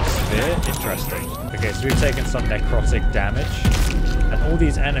Flaming Sphere. Interesting. Okay, so we've taken some necrotic damage. And all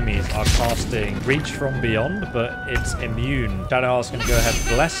these enemies are casting Reach from Beyond, but it's immune. Shadowheart's going to go ahead and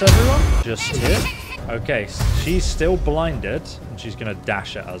bless everyone. Just here. Okay, she's still blinded. And she's going to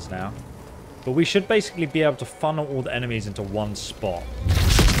dash at us now. But we should basically be able to funnel all the enemies into one spot.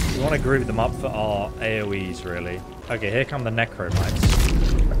 We want to group them up for our AoEs, really. Okay, here come the Necromites.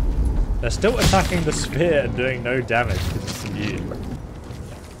 They're still attacking the sphere and doing no damage because it's immune.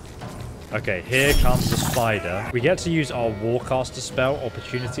 Okay, here comes the spider. We get to use our Warcaster spell,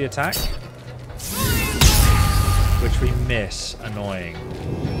 Opportunity Attack. Which we miss. Annoying.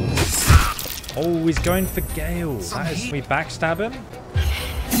 Oh, he's going for Gale. We backstab him.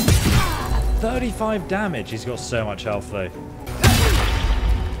 35 damage. He's got so much health, though.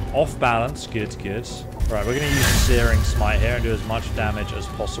 Off balance. Good, good. Right, we're going to use Searing Smite here and do as much damage as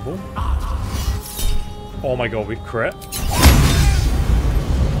possible. Oh my god, we've crit.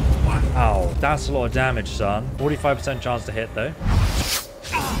 That's a lot of damage, son. 45% chance to hit, though.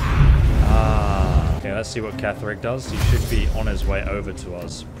 Okay, let's see what Ketheric does. He should be on his way over to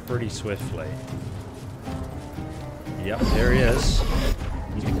us pretty swiftly. Yep, there he is.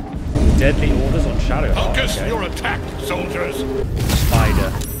 Deadly orders on Shadow Heart. Focus Okay. your attack, soldiers!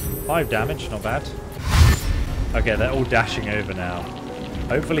 Spider. 5 damage, not bad. Okay, they're all dashing over now.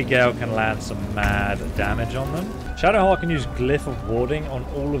 Hopefully Gale can land some mad damage on them. Shadowheart can use Glyph of Warding on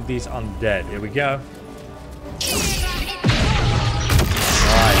all of these undead. Here we go.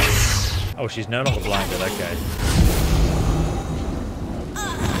 Nice. Oh, she's no longer blinded. Okay.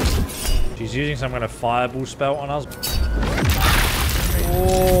 She's using some kind of fireball spell on us.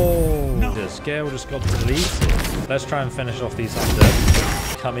 Oh, this Gale just got deleted. Let's try and finish off these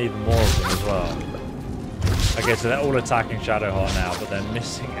undead. Come even more of them as well. Okay, so they're all attacking Shadowheart now, but they're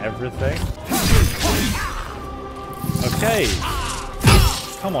missing everything. Okay.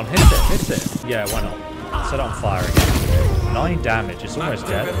 Come on, hit it. Yeah, why not? Set it on fire again. 9 damage. It's almost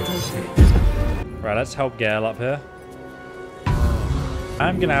dead. Right, let's help Gale up here.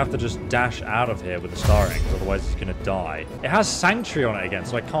 I'm going to have to just dash out of here with the Star Ring, otherwise he's going to die. It has Sanctuary on it again,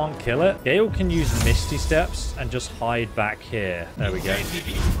 so I can't kill it. Gale can use Misty Steps and just hide back here. There we go.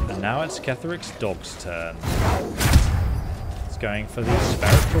 And now it's Ketheric's dog's turn. It's going for the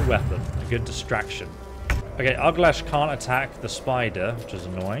spiritual weapon. A good distraction. Okay, Uglash can't attack the spider, which is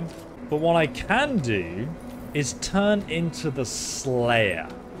annoying. But what I can do is turn into the Slayer.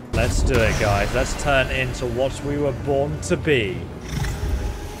 Let's do it, guys. Let's turn into what we were born to be.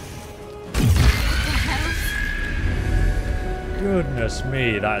 Goodness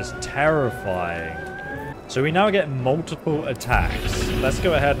me, that is terrifying. So we now get multiple attacks. Let's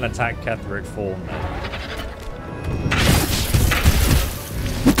go ahead and attack Ketheric Thorm then.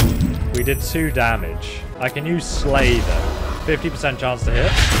 We did 2 damage. I can use Slay though. 50% chance to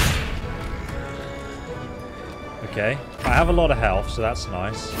hit. Okay. I have a lot of health, so that's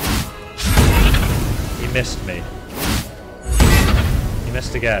nice. He missed me. He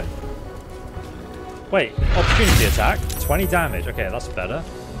missed again. Wait, opportunity attack. 20 damage. Okay, that's better.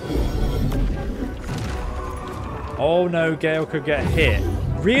 Oh no, Gale could get hit.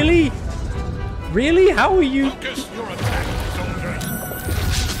 Really? Really? How are you?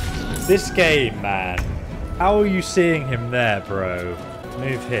 This game, man. How are you seeing him there, bro?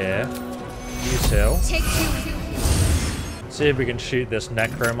 Move here. Use heal. See if we can shoot this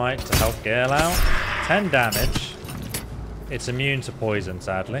Necromite to help Gale out. 10 damage. It's immune to poison,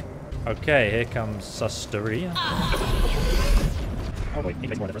 sadly. Okay, here comes Susteria. Oh, wait, he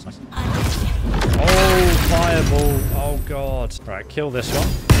makes more difference. Nice. Oh, fireball. Oh, God. Right, kill this one.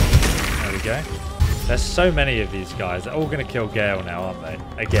 There we go. There's so many of these guys. They're all going to kill Gale now, aren't they?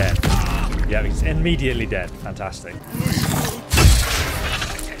 Again. Yeah, he's immediately dead. Fantastic.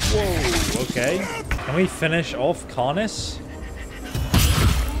 Whoa, okay. Can we finish off Karnis?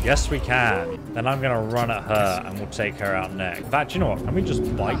 Yes, we can. Then I'm going to run at her and we'll take her out next. In fact, you know what? Can we just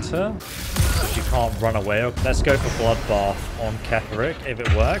bite her? If she can't run away. Let's go for Bloodbath on Ketheric if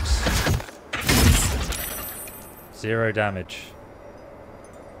it works. 0 damage.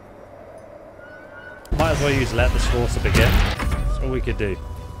 Might as well use Let the Slaughter Begin. That's all we could do.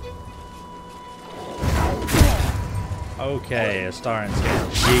 Okay, Astarian's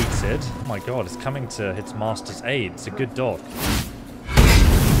getting yeeted. Oh my god, it's coming to its master's aid. It's a good dog.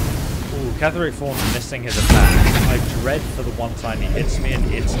 Ooh, Ketheric Thorm's missing his attack. I dread for the one time he hits me and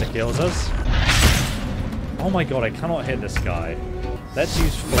insta-kills us. Oh my god, I cannot hit this guy. Let's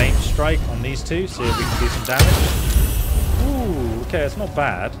use Flame Strike on these two, see if we can do some damage. Ooh, okay, it's not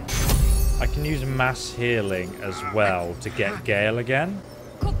bad. I can use Mass Healing as well to get Gale again.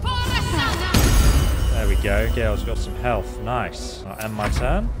 There we go, Gale's got some health. Nice. I'll end my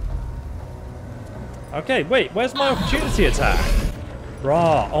turn. Okay, wait, where's my opportunity attack?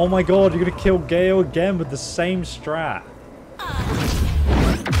 Rah, oh my god, you're gonna kill Gale again with the same strat.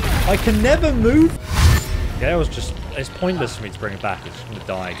 I can never move. Gale's just, it's pointless for me to bring it back. It's just gonna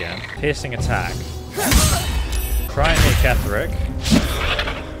die again. Piercing attack. Try and hit Ketheric.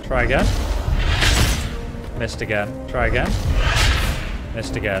 Try again. Missed again. Try again.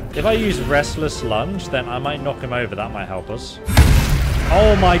 Missed again. If I use Restless Lunge, then I might knock him over. That might help us.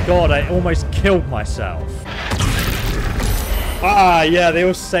 Oh my god, I almost killed myself. Ah, yeah, they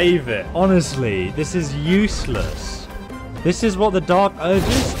all save it. Honestly, this is useless. This is what the Dark Urge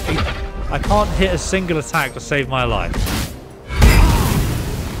is? I can't hit a single attack to save my life.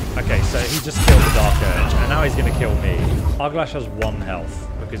 Okay, so he just killed the Dark Urge, and now he's going to kill me. Uglash has 1 health,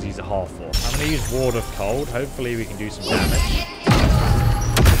 because he's a half-orc. I'm going to use Ward of Cold. Hopefully we can do some damage.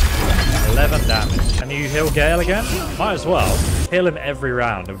 11 damage. Can you heal Gale again? Might as well. Heal him every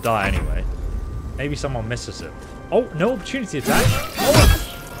round. He'll die anyway. Maybe someone misses it. Oh, no opportunity attack.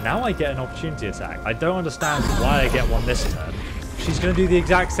 Oh, now I get an opportunity attack. I don't understand why I get one this turn. She's going to do the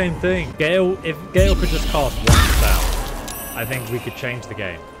exact same thing. Gale, if Gale could just cast one spell, I think we could change the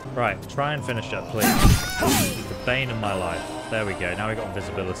game. Right, try and finish it, please. The bane of my life. There we go. Now we got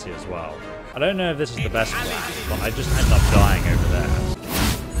invisibility as well. I don't know if this is the best plan, but I just end up dying over there.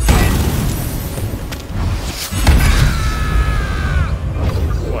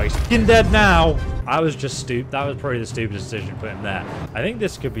 Oh, he's fucking dead now. I was just stupid. That was probably the stupidest decision put him there. I think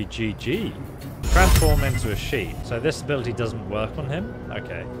this could be GG. Transform into a sheep. So this ability doesn't work on him?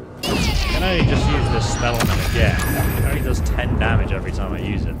 Okay. I can only just use this spell on him again. It only does 10 damage every time I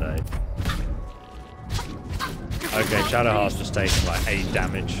use it though. Okay, Shadowheart's just taking like 8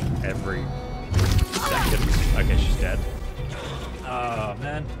 damage every second. Okay, she's dead. Oh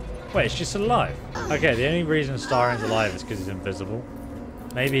man. Wait, she's still alive. Okay, the only reason Starin's alive is because he's invisible.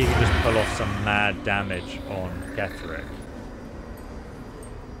 Maybe he can just pull off some mad damage on Ketheric.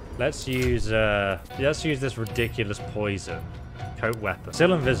 Let's use this ridiculous poison. Coat weapon.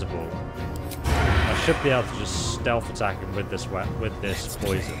 Still invisible. I should be able to just stealth attack him with this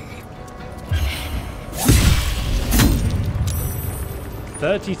poison.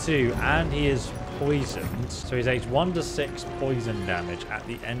 32, and he is poisoned, so he takes 1 to 6 poison damage at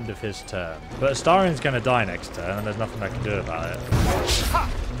the end of his turn. But Starin's going to die next turn, and there's nothing I can do about it.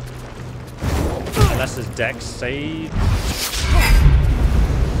 Unless his dex save.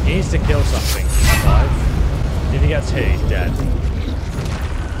 He needs to kill something to survive. If he gets hit, he's dead.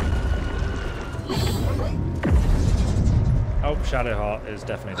 Oh, Shadowheart is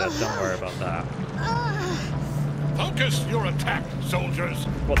definitely dead. Don't worry about that. Focus your attack, soldiers.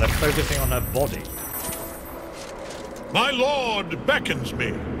 What, they're focusing on her body? My lord beckons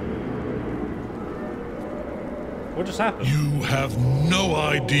me. What just happened? You have no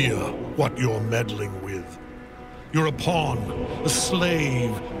idea what you're meddling with. You're a pawn, a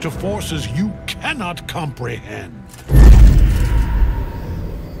slave to forces you cannot comprehend.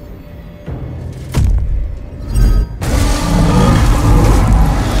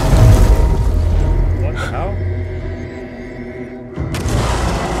 What the hell?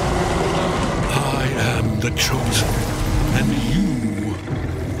 I am the chosen, and you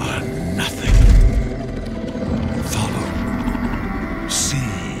are nothing. Follow. See.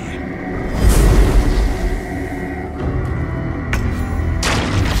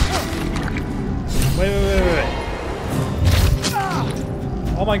 Wait.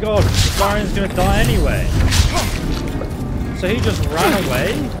 Oh my god, Starin's gonna die anyway. So he just ran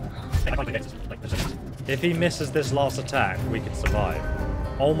away? If he misses this last attack, we can survive.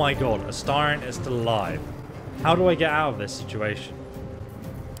 Oh my god, Starin is still alive. How do I get out of this situation?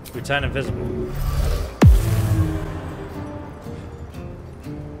 We turn invisible.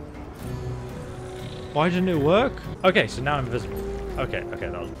 Why didn't it work? Okay, so now I'm invisible. Okay,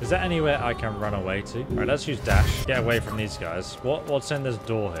 is there anywhere I can run away to? Alright, let's use dash. Get away from these guys. What's in this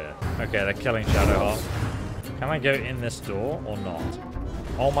door here? Okay, they're killing Shadowheart. Can I go in this door or not?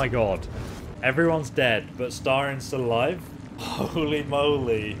 Oh my god. Everyone's dead, but Starin's still alive? Holy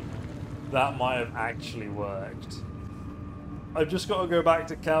moly. That might have actually worked. I've just got to go back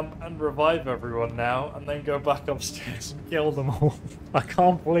to camp and revive everyone now, and then go back upstairs and kill them all. I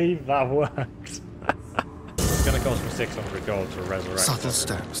can't believe that worked. It's going to cost me 600 gold to resurrect. Subtle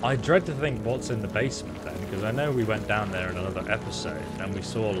steps. I dread to think what's in the basement then, because I know we went down there in another episode, and we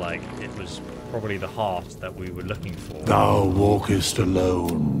saw, like, it was probably the heart that we were looking for. Thou walkest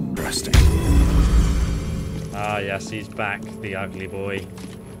alone, resting. Ah, yes, he's back, the ugly boy.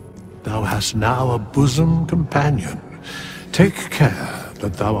 Thou hast now a bosom companion. Take care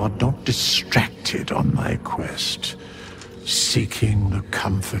that thou art not distracted on thy quest, seeking the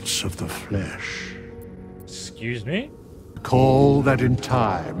comforts of the flesh. Excuse me? Recall that in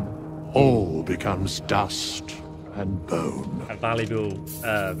time, all becomes dust and bone. A valuable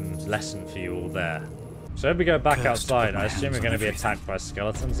lesson for you all there. So if we go back outside, I assume we're going to be attacked by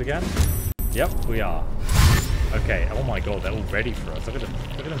skeletons again? Yep, we are. Okay, oh my god, they're all ready for us. Look at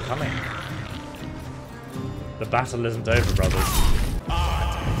them coming. The battle isn't over, brothers.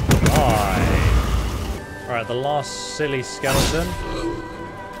 Aye. Alright, the last silly skeleton.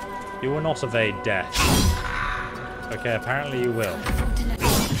 You will not evade death. Okay, apparently you will.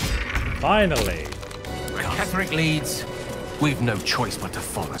 Finally! Where Ketheric leads, we've no choice but to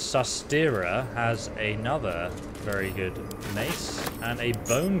follow. Sustira has another very good mace and a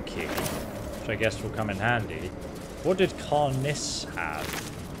bone key, which I guess will come in handy. What did Karnis have?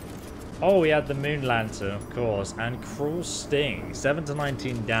 Oh, we had the Moon Lantern, of course, and Cruel Sting, 7 to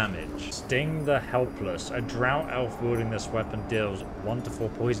 19 damage. Sting the Helpless. A Drought Elf wielding this weapon deals 1 to 4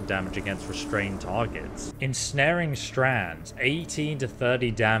 poison damage against restrained targets. Ensnaring Strands, 18 to 30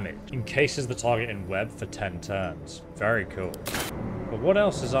 damage. Encases the target in web for 10 turns. Very cool. But what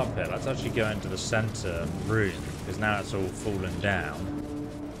else is up here? Let's actually go into the center room, because now it's all fallen down.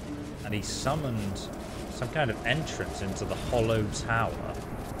 And he summoned some kind of entrance into the hollow tower.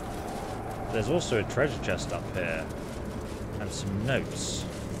 There's also a treasure chest up here. And some notes.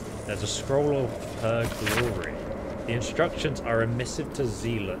 There's a scroll of her glory. The instructions are a missive to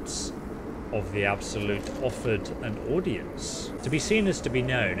zealots of the Absolute, offered an audience. To be seen is to be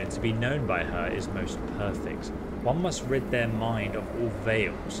known, and to be known by her is most perfect. One must rid their mind of all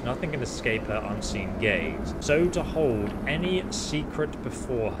veils. Nothing can escape her unseen gaze. So to hold any secret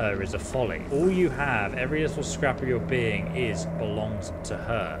before her is a folly. All you have, every little scrap of your being belongs to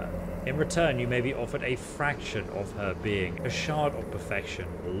her. In return, you may be offered a fraction of her being, a shard of perfection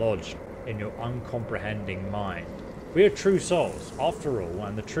lodged in your uncomprehending mind. We are true souls, after all,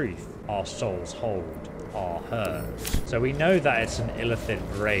 and the truth our souls hold are hers. So we know that it's an illithid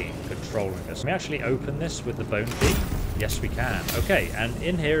brain controlling us. Can we actually open this with the bone key? Yes, we can. Okay, and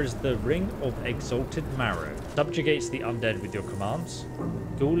in here is the Ring of Exalted Marrow. Subjugates the undead with your commands.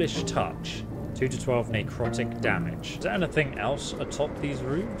 Ghoulish Touch. 2 to 12 necrotic damage. Is there anything else atop these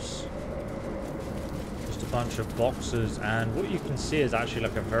roofs? Just a bunch of boxes, and what you can see is actually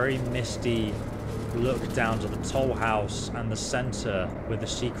like a very misty look down to the toll house and the center with the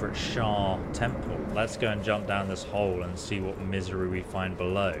secret Shah temple. Let's go and jump down this hole and see what misery we find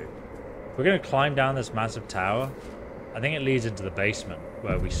below. We're going to climb down this massive tower. I think it leads into the basement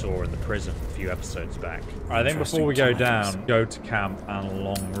where we saw in the prison a few episodes back. Alright, I think before we go down, go to camp and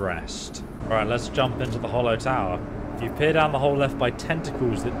long rest. Alright, let's jump into the hollow tower. You peer down the hole left by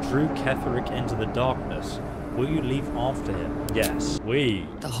tentacles that drew Ketheric into the darkness. Will you leave after him? Yes.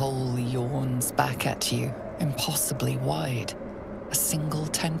 The hole yawns back at you, impossibly wide. A single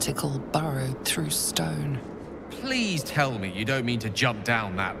tentacle burrowed through stone. Please tell me you don't mean to jump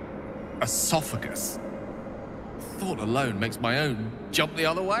down that esophagus. Thought alone makes my own jump the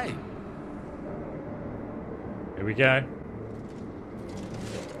other way. Here we go.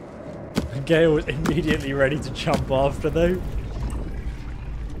 Gale was immediately ready to jump after though.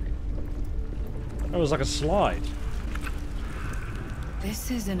 That was like a slide. This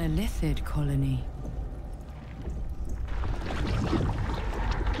is an illithid colony.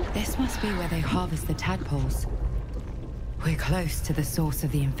 This must be where they harvest the tadpoles. We're close to the source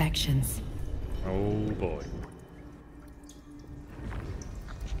of the infections. Oh boy.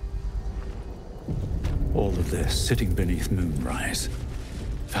 All of this sitting beneath Moonrise.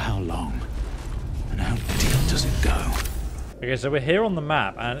 For how long? And how deep does it go? Okay, so we're here on the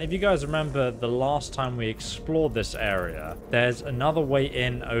map, and if you guys remember the last time we explored this area, there's another way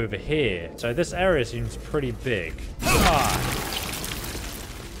in over here. So this area seems pretty big. Ah,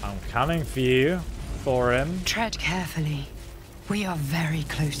 I'm coming for you, Thorim. Tread carefully. We are very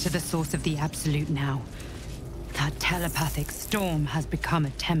close to the source of the Absolute now. That telepathic storm has become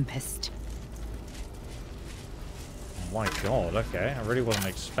a tempest. Oh my god, okay. I really wasn't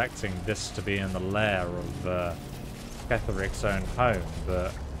expecting this to be in the lair of Ketheric's own home,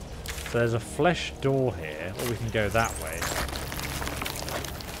 but so there's a flesh door here, or we can go that way.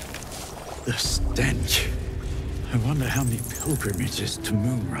 The stench. I wonder how many pilgrimages to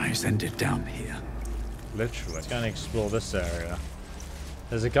Moonrise ended down here. Literally. Let's go and explore this area.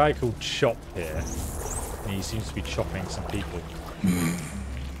 There's a guy called Chop here, and he seems to be chopping some people.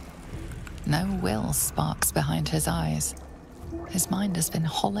 No will sparks behind his eyes. His mind has been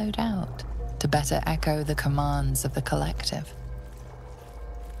hollowed out to better echo the commands of the collective.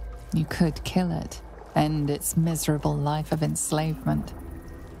 You could kill it, end its miserable life of enslavement.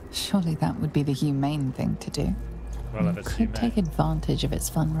 Surely that would be the humane thing to do. Well, if You it's could humane. take advantage of its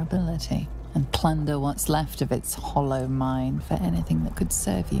vulnerability and plunder what's left of its hollow mind for anything that could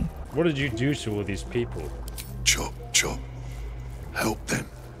serve you. What did you do to all these people? Chop, chop. Help them.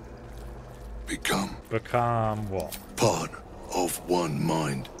 Become what? Part of one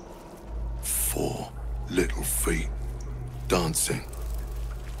mind. 4 little feet. Dancing.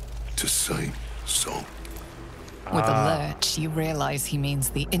 To same song. With a lurch, you realize he means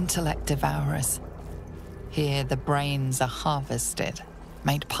the intellect devourers. Here, the brains are harvested,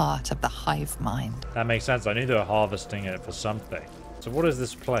 made part of the hive mind. That makes sense. I knew they were harvesting it for something. So what is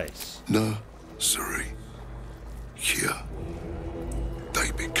this place? Nursery. Here.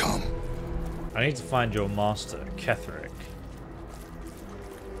 They become. I need to find your master, Ketheric.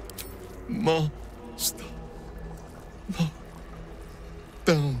 Master. Low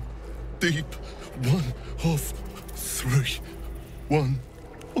down deep. 1 of 3. 1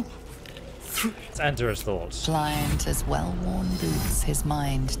 of 3. Let's enter his thoughts. Pliant as well-worn boots, his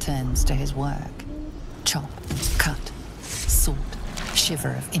mind turns to his work. Chop, cut, sort, shiver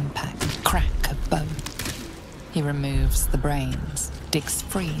of impact, crack of bone. He removes the brains, digs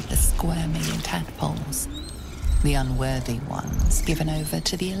free the squirming tadpoles, the unworthy ones given over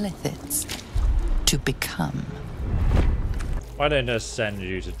to the illithids to become. Why don't I send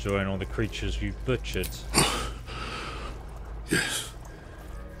you to join all the creatures you've butchered? Yes.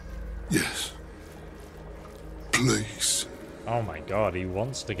 Yes. Please. Oh my god, he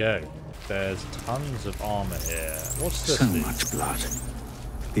wants to go. There's tons of armor here. What's this? So much blood.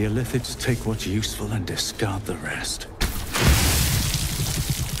 The illithids take what's useful and discard the rest.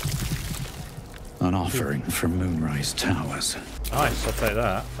 An offering from Moonrise Towers. Nice, I'll take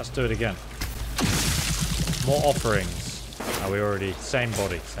that. Let's do it again. More offerings. Oh, we already... Same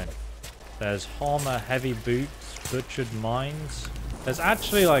body, same. There's armor, heavy boots, butchered mines. There's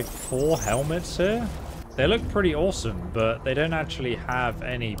actually like 4 helmets here. They look pretty awesome, but they don't actually have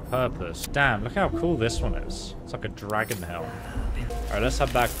any purpose. Damn, look how cool this one is. It's like a dragon helm. Alright, let's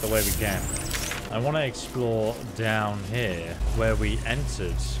head back the way we came. I want to explore down here, where we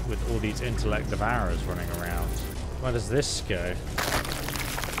entered with all these intellect devourers running around. Where does this go?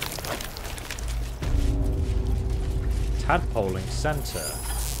 Tadpoling center.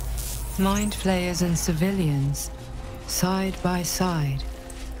 Mind Flayers and civilians, side by side.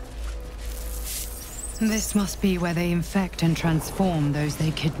 This must be where they infect and transform those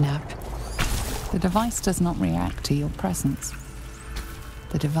they kidnap. The device does not react to your presence.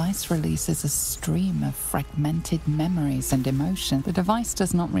 The device releases a stream of fragmented memories and emotion. The device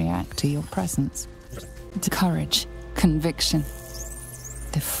does not react to your presence. Courage, conviction,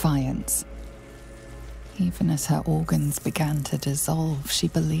 defiance. Even as her organs began to dissolve, she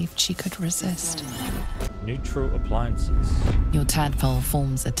believed she could resist. Neutral appliances. Your tadpole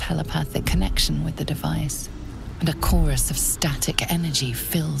forms a telepathic connection with the device, and a chorus of static energy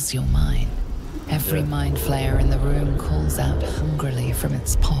fills your mind. Every Mind Flayer in the room calls out hungrily from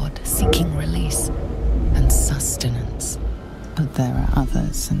its pod, seeking release and sustenance. But there are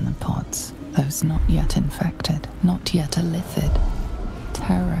others in the pods, those not yet infected, not yet illithid,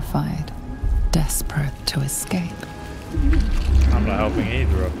 terrified, desperate to escape. I'm not helping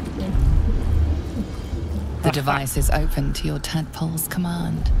either of them. The device is open to your tadpole's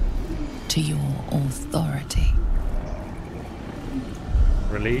command, to your authority.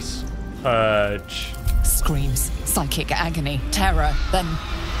 Release. Purge. Screams, psychic agony, terror, then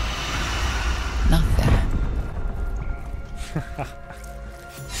nothing.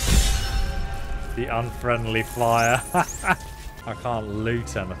 The unfriendly flyer. I can't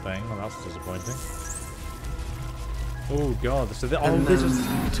loot anything. Well, that's disappointing. Oh god. So this is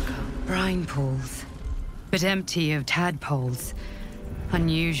Brine pools, but empty of tadpoles.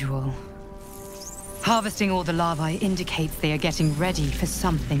 Unusual. Harvesting all the larvae indicates they are getting ready for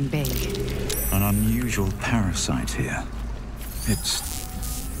something big. An unusual parasite here.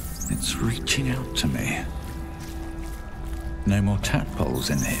 It's reaching out to me. No more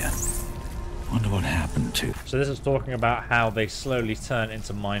tadpoles in here. Wonder what happened to... So this is talking about how they slowly turn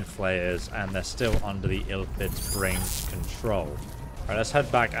into Mind Flayers and they're still under the Illithid's brain's control. Alright, let's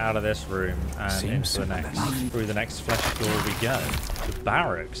head back out of this room and into the next, through the next flesh door we go. The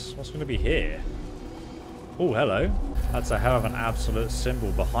barracks. What's going to be here? Oh, hello. That's a hell of an absolute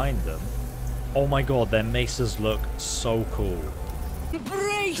symbol behind them. Oh my god, their maces look so cool.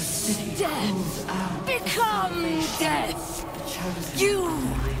 Embrace death! Become death! You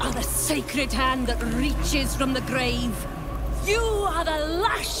are the sacred hand that reaches from the grave. You are the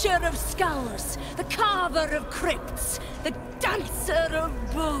lasher of skulls, the carver of crypts, the dancer of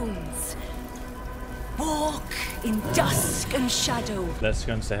bones. Walk in dusk and shadow. Let's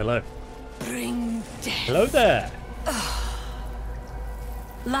go and say hello. Bring death. Hello there.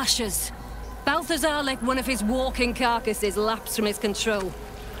 Lashers. Balthazar let one of his walking carcasses lapse from his control.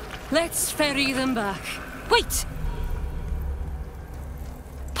 Let's ferry them back. Wait!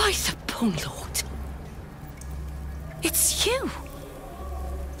 By the Bone Lord. It's you.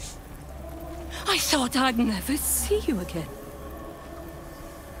 I thought I'd never see you again.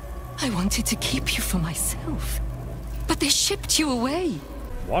 I wanted to keep you for myself, but they shipped you away.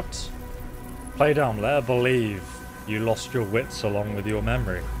 What? Play dumb, let her believe you lost your wits along with your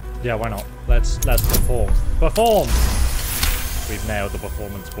memory. Yeah, why not? Let's perform. Perform! We've nailed the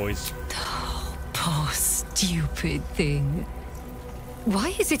performance, boys. Oh, poor stupid thing.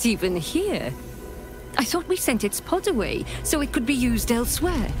 Why is it even here? I thought we sent its pod away so it could be used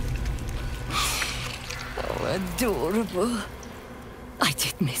elsewhere. Oh, adorable. I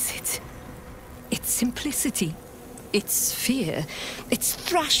did miss it. its simplicity, its fear, its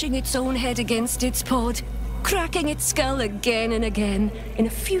thrashing its own head against its pod, cracking its skull again and again in a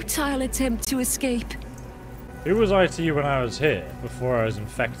futile attempt to escape. Who was I to you when I was here, before I was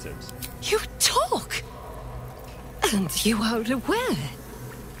infected? You talk! And you are aware?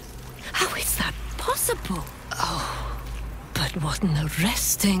 How is that possible? Oh, but what an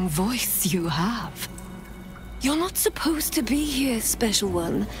arresting voice you have. You're not supposed to be here, Special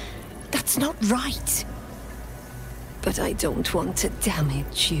One. That's not right. But I don't want to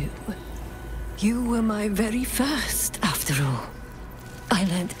damage you. You were my very first, after all. I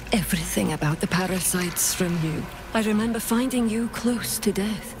learned everything about the parasites from you. I remember finding you close to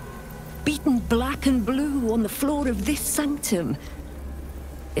death. Beaten black and blue on the floor of this sanctum.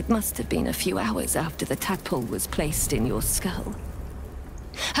 It must have been a few hours after the tadpole was placed in your skull.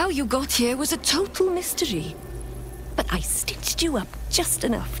 How you got here was a total mystery. But I stitched you up just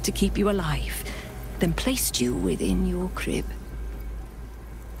enough to keep you alive, then placed you within your crib.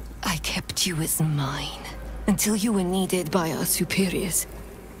 I kept you as mine, until you were needed by our superiors.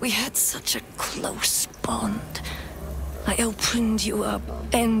 We had such a close bond. I opened you up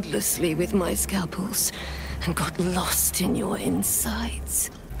endlessly with my scalpels, and got lost in your insides.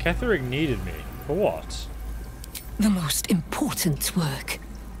 Ketheric needed me. For what? The most important work,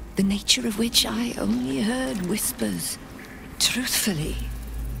 the nature of which I only heard whispers. Truthfully,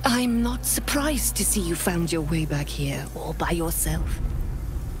 I'm not surprised to see you found your way back here, all by yourself.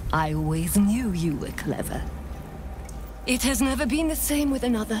 I always knew you were clever. It has never been the same with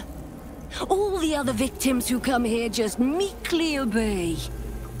another. All the other victims who come here just meekly obey.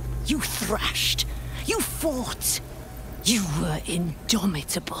 You thrashed. You fought. You were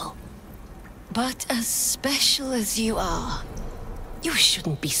indomitable. But as special as you are, you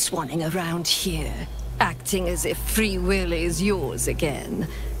shouldn't be swanning around here, acting as if free will is yours again.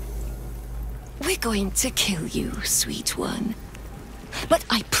 We're going to kill you, sweet one. But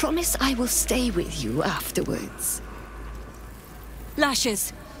I promise I will stay with you afterwards.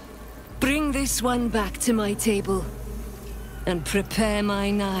 Lashes, bring this one back to my table. And prepare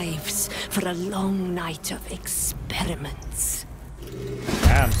my knives for a long night of experiments.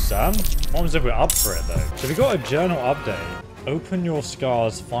 Damn, son. What happens if we're up for it, though? So we got a journal update. Open your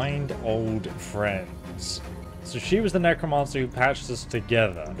scars, find old friends. So she was the necromancer who patched us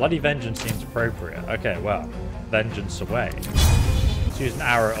together. Bloody vengeance seems appropriate. Okay, well, vengeance away. Let's use an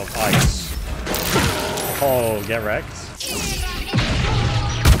arrow of ice. Oh, get wrecked.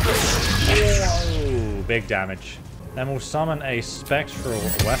 Whoa, big damage. Then we'll summon a spectral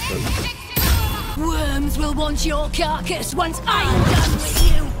weapon. Worms will want your carcass once I'm done with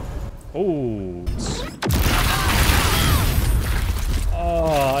you! Ooh.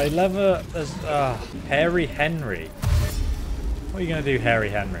 Oh, I love it. There's Harry Henry. What are you going to do, Harry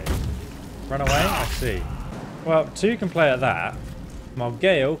Henry? Run away? I see. Well, two can play at that. While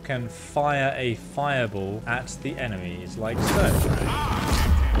Gale can fire a fireball at the enemies like so.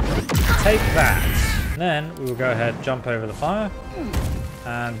 Take that. Then we will go ahead, jump over the fire,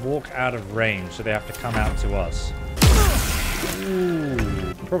 and walk out of range, so they have to come out to us.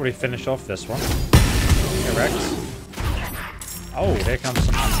 Ooh, probably finish off this one. Correct. Oh, here comes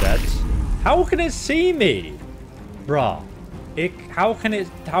some undead. How can it see me? Bruh. How can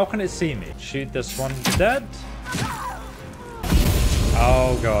it see me? Shoot this one dead.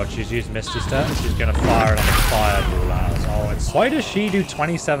 Oh god, she's used Misty Step. She's gonna fire another fireball at us. Oh, it's... Why does she do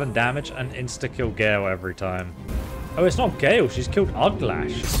 27 damage and insta-kill Gale every time? Oh, it's not Gale. She's killed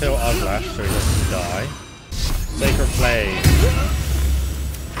Uglash. Kill Uglash so he doesn't die. Sacred Flame.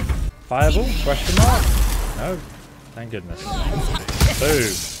 Fireball? Question mark? No. Thank goodness.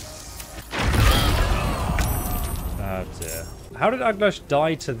 Boom. Oh dear. How did Uglash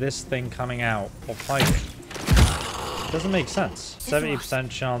die to this thing coming out or fighting? Doesn't make sense. 70%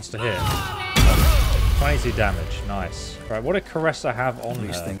 chance to hit. 22 damage. Nice. Right, what did Caressa have on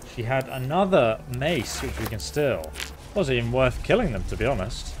her? She had another mace, which we can steal. Wasn't even worth killing them, to be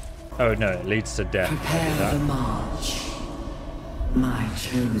honest. Oh no, it leads to death. Prepare the march. My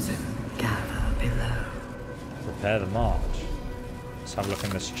chosen gather below. Prepare the march. Let's have a look in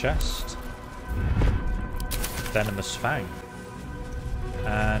this chest. Venomous Fang.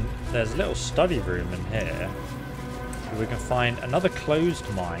 And there's a little study room in here. We can find another closed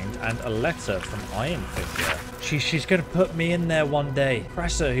mind and a letter from Iron Figure. She's going to put me in there one day.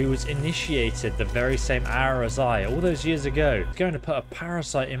 Cressa, who was initiated the very same hour as I, all those years ago, is going to put a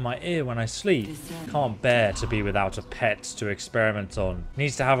parasite in my ear when I sleep. Can't bear to be without a pet to experiment on.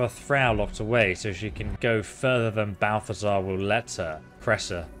 Needs to have a Thrall locked away so she can go further than Balthazar will let her.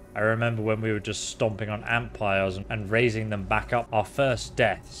 Cressa, I remember when we were just stomping on ant piles and raising them back up. Our first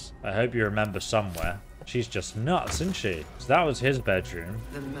deaths. I hope you remember somewhere. She's just nuts, isn't she? So that was his bedroom.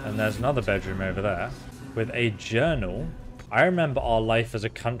 And there's another bedroom over there with a journal. I remember our life as a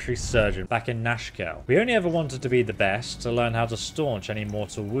country surgeon back in Nashkel. We only ever wanted to be the best, to learn how to staunch any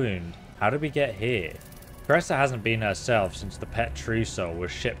mortal wound. How did we get here? Cressa hasn't been herself since the pet true soul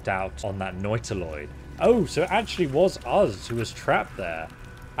was shipped out on that Nautiloid. Oh, so it actually was us who was trapped there.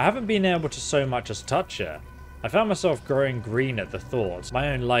 I haven't been able to so much as touch her. I found myself growing green at the thought.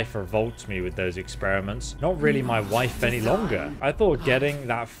 My own life revolts me with those experiments. Not really my wife any longer. I thought getting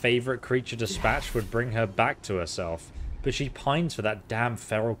that favorite creature dispatched would bring her back to herself. But she pines for that damn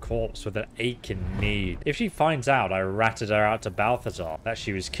feral corpse with an aching need. If she finds out I ratted her out to Balthazar, that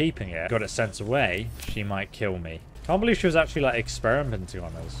she was keeping it, got it sent away, she might kill me. Can't believe she was actually like experimenting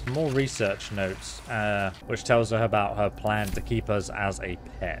on us. More research notes, which tells her about her plan to keep us as a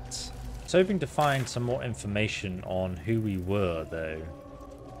pet. I was hoping to find some more information on who we were, though.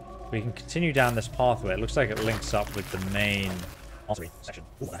 We can continue down this pathway. It looks like it links up with the main section.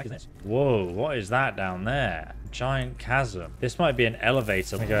 What the heck is this? Whoa, what is that down there? Giant chasm. This might be an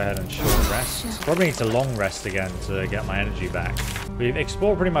elevator. Let me go ahead and short rest. Probably need to long rest again to get my energy back. We've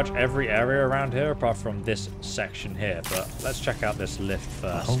explored pretty much every area around here apart from this section here, but let's check out this lift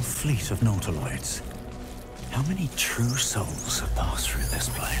first. A whole fleet of nautiloids. How many true souls have passed through this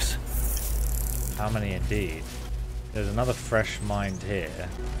place? How many indeed? There's another fresh mind here.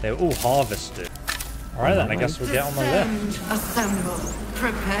 They were all harvested. Alright then, I guess we'll get on the lift. Assemble,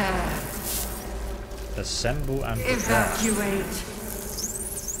 prepare. Assemble and prepare. Evacuate.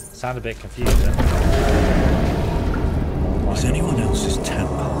 Sound a bit confusing. Is anyone else's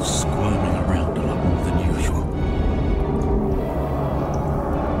tadpole squirming around a lot more than usual?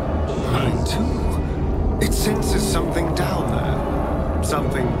 Mine too. It senses something down there.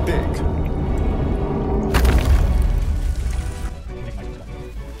 Something big.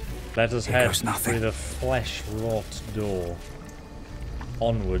 Let us head through the flesh-wrought door.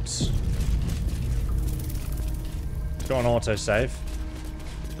 Onwards. Got an autosave.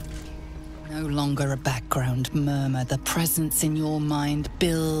 No longer a background murmur. The presence in your mind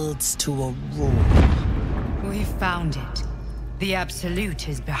builds to a roar. We've found it. The absolute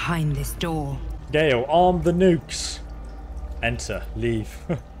is behind this door. Gale, arm the nukes. Enter. Leave.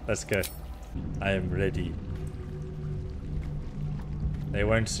 Let's go. I am ready. They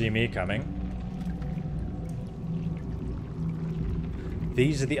won't see me coming.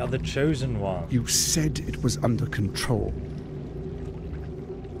 These are the other chosen ones. You said it was under control.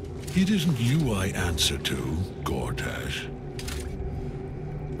 It isn't you I answer to, Gortash.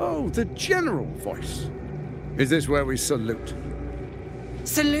 Oh, the general voice. Is this where we salute?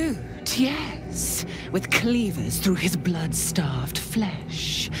 Salute, yes. With cleavers through his blood-starved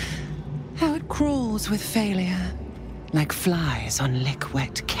flesh. How it crawls with failure. Like flies on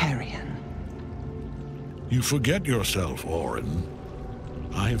lick-wet carrion. You forget yourself, Orin.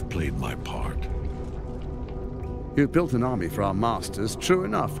 I have played my part. You've built an army for our masters, true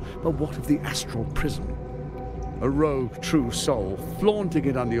enough. But what of the astral prison? A rogue true soul flaunting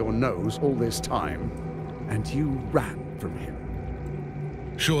it under your nose all this time, and you ran from him.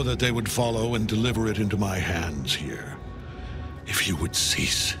 Sure that they would follow and deliver it into my hands here. If you would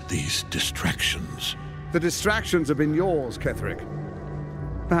cease these distractions. The distractions have been yours, Ketheric.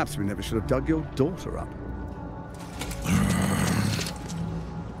 Perhaps we never should have dug your daughter up.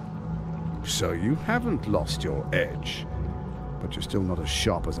 So you haven't lost your edge, but you're still not as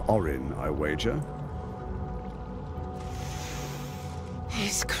sharp as Orin, I wager.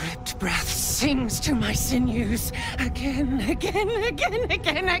 His crypt breath sings to my sinews. Again, again, again,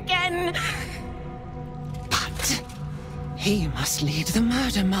 again, again. But he must lead the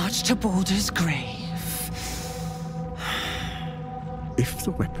murder march to Baldur's grave. If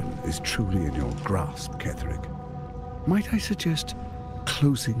the weapon is truly in your grasp, Ketheric, might I suggest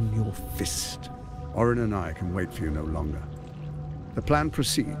closing your fist? Orin and I can wait for you no longer. The plan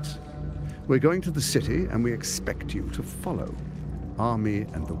proceeds. We're going to the city, and we expect you to follow. Army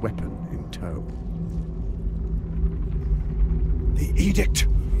and the weapon in tow. The Edict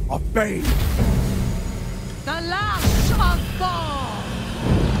of Bane! The last of Thor!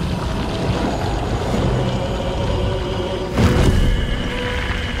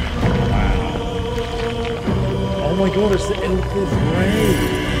 Oh my god, it's the Ilk's Raid!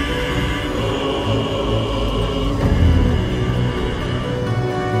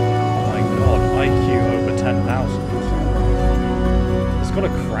 Oh my god, IQ over 10,000. It's got a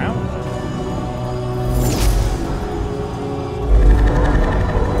crown there.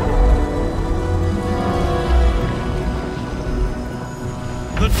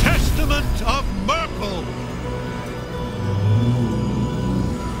 The Testament of Merkel!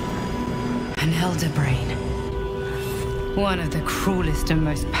 An elder brain. One of the cruelest and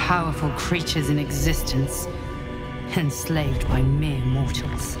most powerful creatures in existence. Enslaved by mere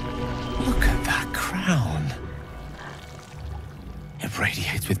mortals. Look at that crown. It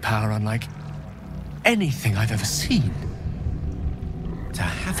radiates with power unlike anything I've ever seen. To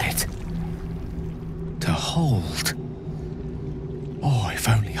have it. To hold. Oh, if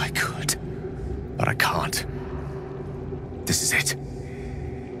only I could. But I can't. This is it.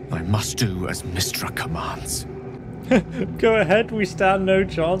 I must do as Mystra commands. Go ahead, we stand no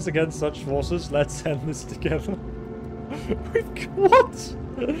chance against such forces. Let's end this together. What?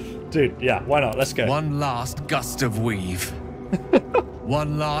 Dude, yeah, why not? Let's go. One last gust of weave.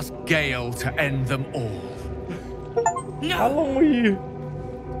 One last gale to end them all. No! How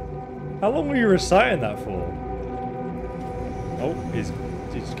long were you reciting that for? Oh, he's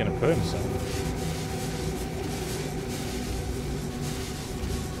gonna put himself.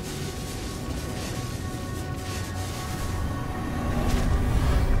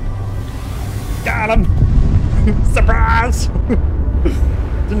 Got him! Surprise!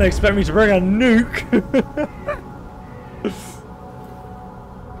 Didn't expect me to bring a nuke.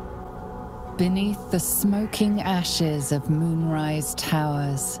 Beneath the smoking ashes of Moonrise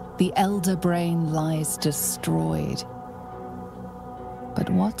Towers, the Elder Brain lies destroyed. But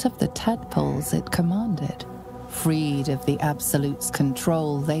what of the tadpoles it commanded? Freed of the Absolute's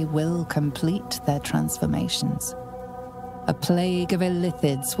control, they will complete their transformations. A plague of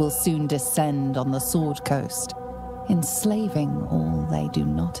illithids will soon descend on the Sword Coast, enslaving all they do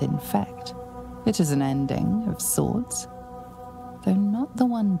not infect. It is an ending of sorts, though not the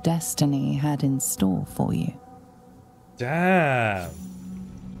one Destiny had in store for you. Damn.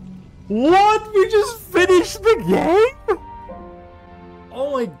 What? We just finished the game? Oh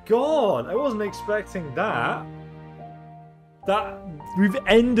my god, I wasn't expecting that. We've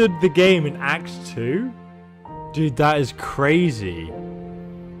ended the game in Act 2? Dude, that is crazy.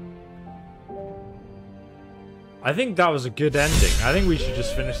 I think that was a good ending. I think we should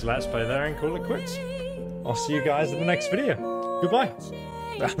just finish the Let's Play there and call it quits. I'll see you guys in the next video. Goodbye.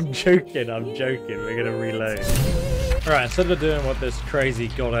 I'm joking. We're gonna reload. Alright, instead of doing what this crazy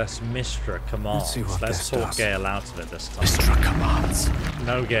goddess Mystra commands, let's talk Gale out of it this time. Mystra commands.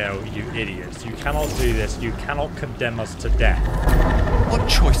 No, Gale, you idiots. You cannot do this. You cannot condemn us to death. What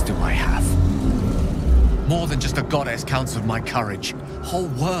choice do I have? More than just a goddess counts of my courage. Whole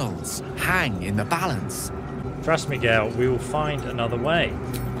worlds hang in the balance. Trust me, Gale, we will find another way.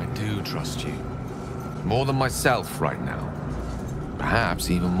 I do trust you. More than myself right now.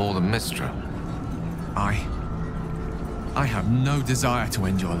 Perhaps even more than Mystra. I have no desire to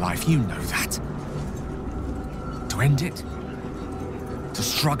end your life, you know that. To end it? To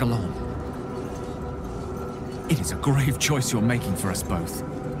struggle on. It is a grave choice you're making for us both.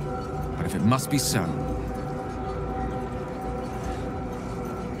 But if it must be so,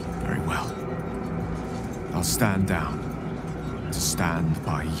 very well. I'll stand down to stand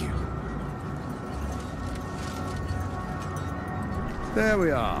by you. There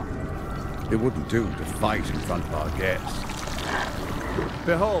we are. It wouldn't do to fight in front of our guests.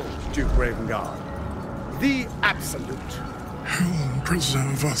 Behold, Duke Ravengard, the Absolute. Princess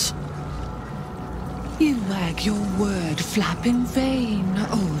of us. You wag your word flap in vain,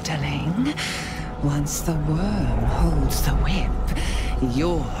 Alderling. Once the worm holds the whip,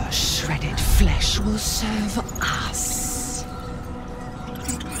 your shredded flesh will serve us.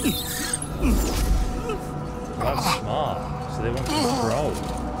 That's smart. So they want control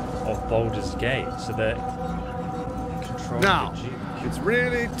of Baldurs Gate. So they're controlling Now, the Duke. it's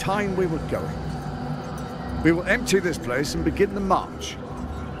really time we were going. We will empty this place and begin the march.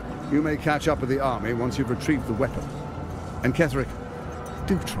 You may catch up with the army once you've retrieved the weapon. And Ketheric,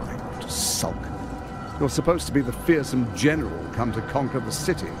 do try not to sulk. You're supposed to be the fearsome general come to conquer the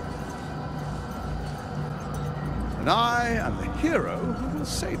city. And I am the hero who will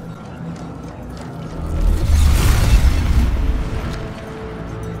save it.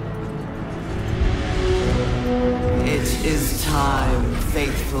 It is time,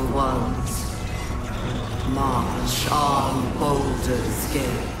 faithful ones. March on Baldur's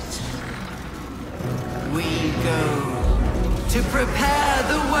Gate. We go to prepare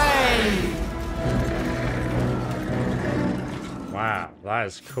the way. Wow, that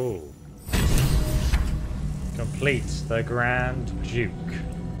is cool. Completes the Grand Duke.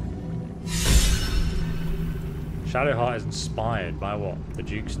 Shadowheart is inspired by what? The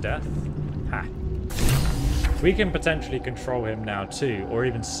Duke's death? Ha. We can potentially control him now too, or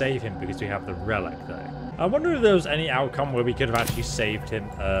even save him because we have the relic though. I wonder if there was any outcome where we could have actually saved him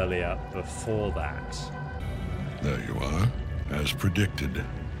earlier before that. There you are, as predicted.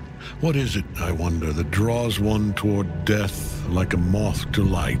 What is it, I wonder, that draws one toward death like a moth to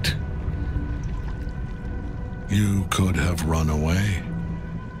light? You could have run away,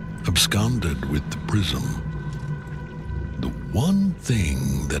 absconded with the prism. The one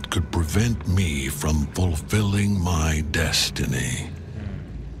thing that could prevent me from fulfilling my destiny.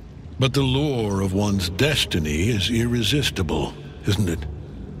 But the lure of one's destiny is irresistible, isn't it?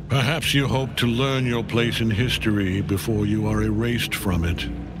 Perhaps you hope to learn your place in history before you are erased from it.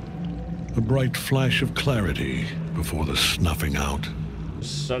 A bright flash of clarity before the snuffing out.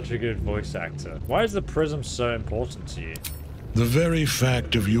 Such a good voice actor. Why is the prism so important to you? The very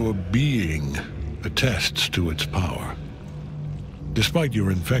fact of your being attests to its power. Despite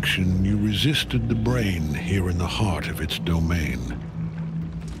your infection, you resisted the brain here in the heart of its domain.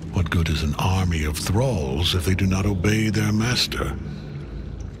 What good is an army of thralls if they do not obey their master?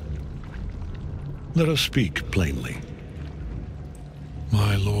 Let us speak plainly.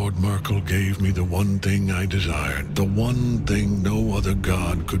 My Lord Merkel gave me the one thing I desired, the one thing no other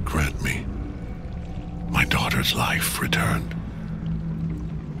god could grant me. My daughter's life returned.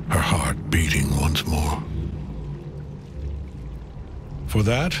 Her heart beating once more. For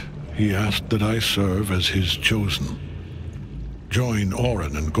that, he asked that I serve as his chosen. Join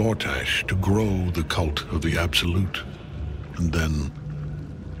Orin and Gortash to grow the cult of the Absolute, and then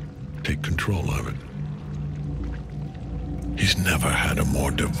take control of it. He's never had a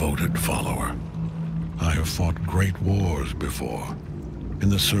more devoted follower. I have fought great wars before, in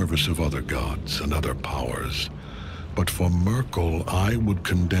the service of other gods and other powers, but for Merkel I would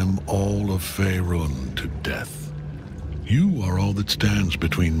condemn all of Faerun to death. You are all that stands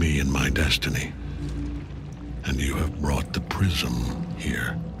between me and my destiny. And you have brought the prism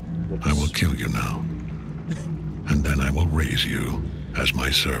here. I will kill you now. And then I will raise you as my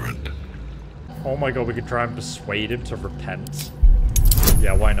servant. Oh my god, we could try and persuade him to repent.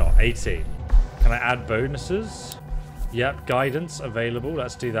 Yeah, why not? 18. Can I add bonuses? Yep, guidance available.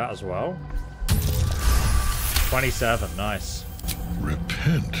 Let's do that as well. 27, nice.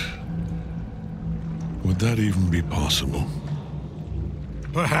 Repent? Would that even be possible?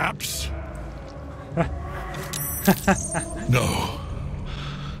 Perhaps. No.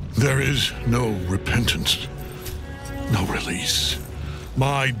 There is no repentance. No release.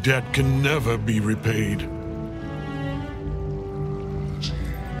 My debt can never be repaid.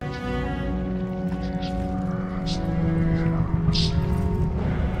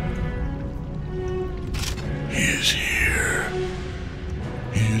 He is here.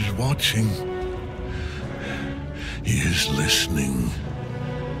 He is watching. He is listening.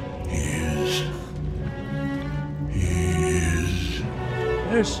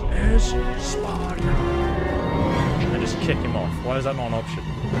 This is Sparta. And just kick him off. Why is that not an option?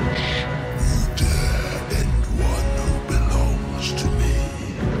 You dare end one who belongs to me.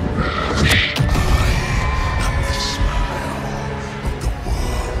 I am the smile of the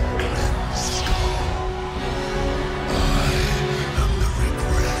world-cleansed star. I am the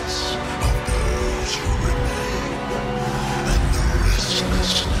regrets of those who remain, and the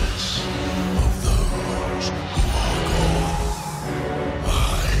restlessness of those who are gone.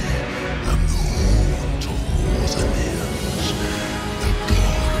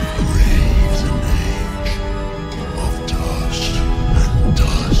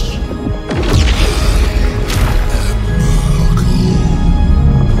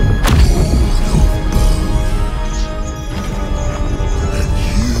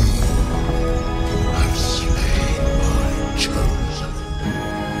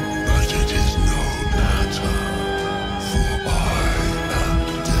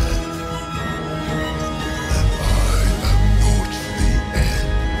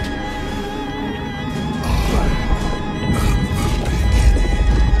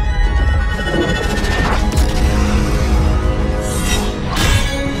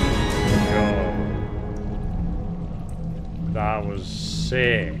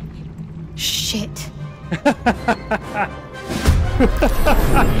 Sick. Shit.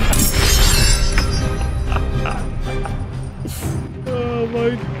 Oh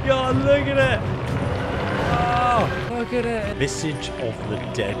my god, look at it! Oh, look at it! Visage of the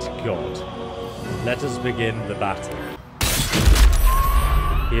dead god. Let us begin the battle.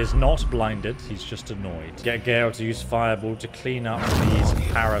 He is not blinded, he's just annoyed. Get Gale to use Fireball to clean up these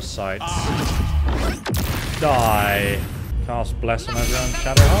parasites. Die. Cast Bless on everyone.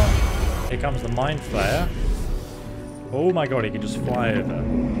 Shadowheart. Here comes the Mind Flayer. Oh my god, he can just fly over.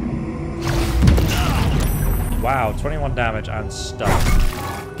 Wow, 21 damage and stuff.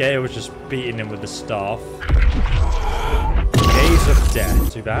 Gale was just beating him with the staff. Gaze of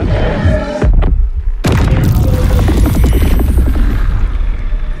death. Too bad.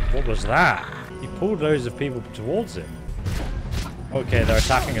 What was that? He pulled loads of people towards him. Okay, they're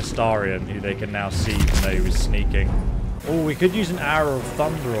attacking Astarion, who they can now see even though he was sneaking. Oh, we could use an arrow of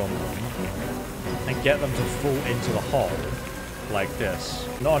thunder on them and get them to fall into the hole like this.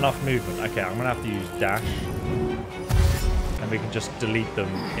 Not enough movement. Okay, I'm gonna have to use dash, and we can just delete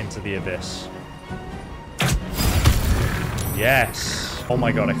them into the abyss. Yes. Oh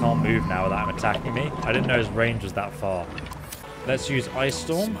my god, I can't move now without him attacking me. I didn't know his range was that far. Let's use Ice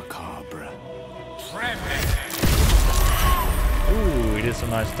Storm. Ooh, he did some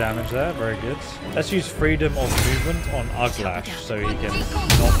nice damage there. Very good. Let's use Freedom of Movement on Uglash so he can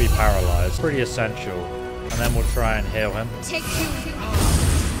not be paralyzed. Pretty essential. And then we'll try and heal him.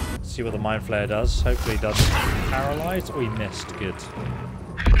 See what the Mind Flayer does. Hopefully he doesn't paralyze. Oh, he missed. Good.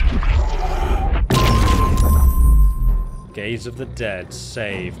 Gaze of the Dead.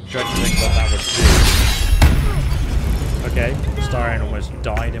 Save. Dread to think what that would do. Okay. Astarion almost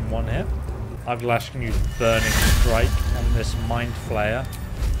died in one hit. Uglash can use Burning Strike on this Mind Flayer.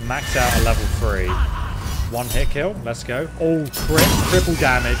 Max out a level 3. One hit kill. Let's go. Oh, crit. Triple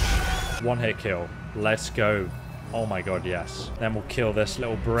damage. One hit kill. Let's go. Oh my god, yes. Then we'll kill this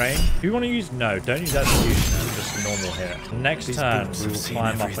little brain. Do you want to use? No, don't use Executioner. Just a normal hit. Next turn, we will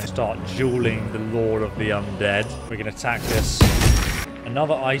climb up and start dueling the Lord of the Undead. We can attack this.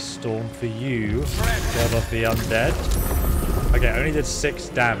 Another Ice Storm for you, Lord of the Undead. Okay, only did 6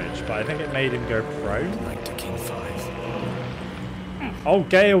 damage, but I think it made him go prone. Like to King 5. Oh,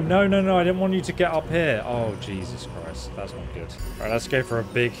 Gale, no, no, no, I didn't want you to get up here. Oh, Jesus Christ, that's not good. All right, let's go for a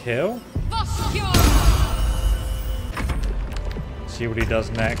big heal. See what he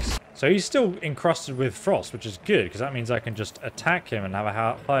does next. So he's still encrusted with frost, which is good, because that means I can just attack him and have a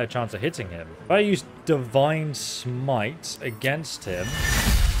higher chance of hitting him. If I use Divine Smite against him,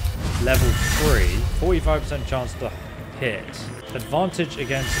 level 3, 45% chance to hit. Advantage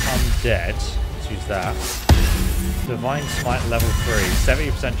against undead. Let's use that. Divine Smite level 3.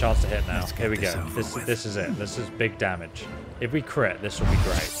 70% chance to hit now. Here we go. This is it. This is big damage. If we crit, this will be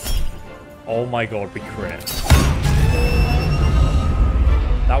great. Oh my god, we crit.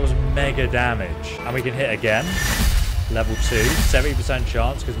 That was mega damage. And we can hit again. Level 2. 70%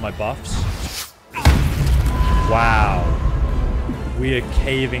 chance because of my buffs. Wow. We are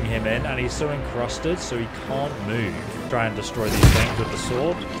caving him in, and he's so encrusted, so he can't move. Try and destroy these things with the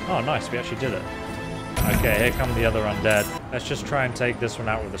sword. Oh, nice. We actually did it. Okay, here come the other undead. Let's just try and take this one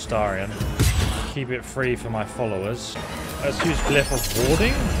out with Astarion. Keep it free for my followers. Let's use Glyph of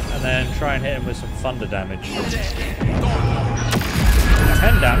Warding, and then try and hit him with some thunder damage.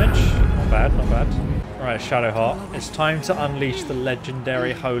 10 damage. Not bad, not bad. Alright, Shadowheart. It's time to unleash the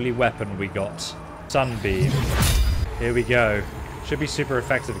legendary holy weapon we got. Sunbeam. Here we go. Should be super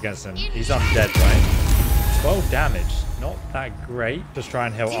effective against him. He's undead, right? 12 damage. Not that great. Just try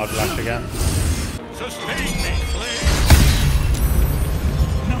and heal Uglash again.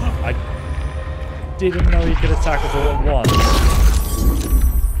 I didn't know he could attack us all at once.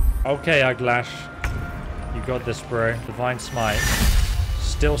 Okay, Uglash. You got this, bro. Divine Smite.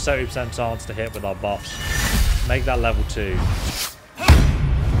 Still 70% chance to hit with our buffs. Make that level 2.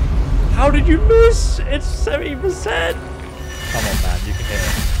 How did you miss? It's 70%. Come on, man. You can hit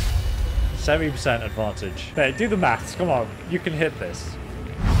it. 70% advantage. Hey, do the maths. Come on. You can hit this.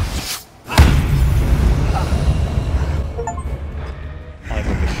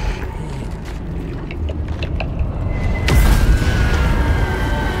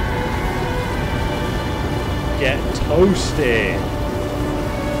 Get toasted.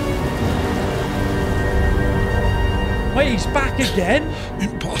 Wait, he's back again?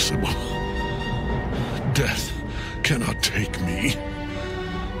 Impossible. Death cannot take me.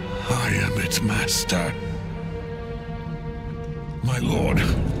 I am its master. My lord,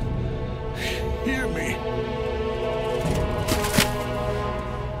 hear me.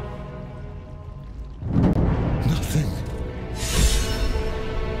 Nothing.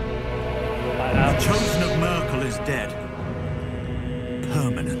 The chosen of Merkel is dead.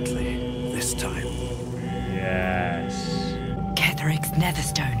 Permanently, this time. Yes. Ketheric's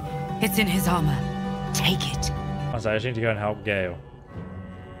Netherstone. It's in his armor. Take it. I just need to go and help Gale.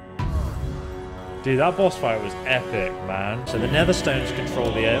 Dude, that boss fight was epic, man. So the Netherstones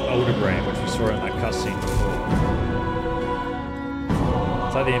control the Elder Brain, which we saw in that cutscene before.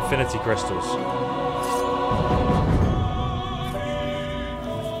 It's like the Infinity Crystals.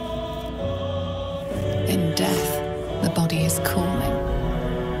 In death, the body is cooling,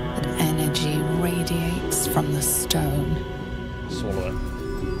 but energy radiates from the stone. Swallow it.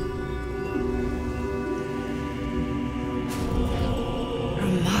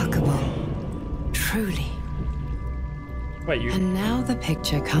 Remarkable. Truly. Wait, you... And now the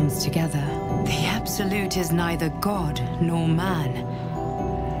picture comes together. The Absolute is neither god nor man.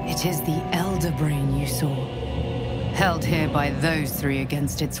 It is the Elder Brain you saw, held here by those three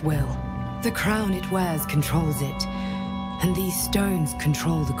against its will. The crown it wears controls it, and these stones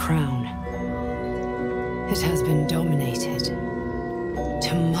control the crown. It has been dominated.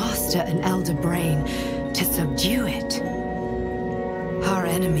 To master an Elder Brain, to subdue it. Our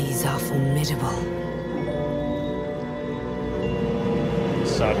enemies are formidable.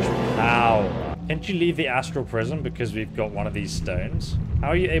 Such power. Can't you leave the astral prison because we've got one of these stones? How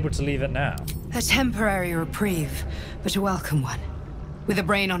are you able to leave it now? A temporary reprieve, but a welcome one. With a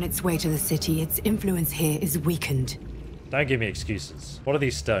brain on its way to the city, its influence here is weakened. Don't give me excuses. What are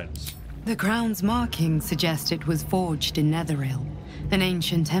these stones? The crown's markings suggest it was forged in Netheril, an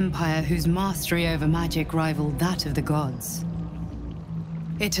ancient empire whose mastery over magic rivaled that of the gods.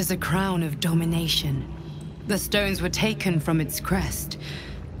 It is a crown of domination. The stones were taken from its crest.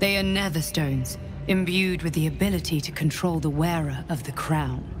 They are nether stones, imbued with the ability to control the wearer of the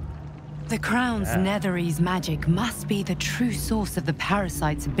crown. The crown's Netherese magic must be the true source of the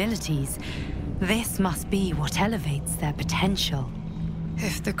parasite's abilities. This must be what elevates their potential.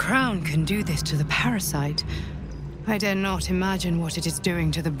 If the crown can do this to the parasite, I dare not imagine what it is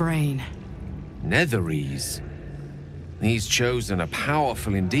doing to the brain. Netherese? These chosen are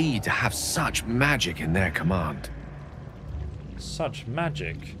powerful indeed to have such magic in their command. Such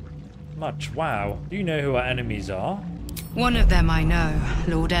magic? Much wow. Do you know who our enemies are? One of them I know,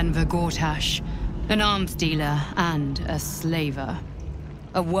 Lord Enver Gortash, an arms dealer and a slaver.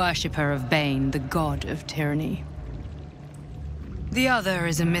 A worshipper of Bane, the god of tyranny. The other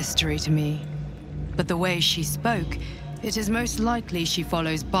is a mystery to me, but the way she spoke, it is most likely she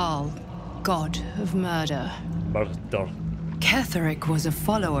follows Baal, god of murder. Baldur. Ketheric was a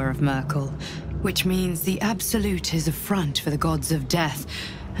follower of Merkel, which means the Absolute is a front for the gods of death,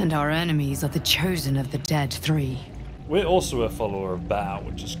 and our enemies are the chosen of the Dead Three. We're also a follower of Baal,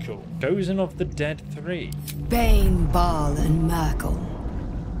 which is cool. Chosen of the Dead Three. Bane, Baal, and Merkel.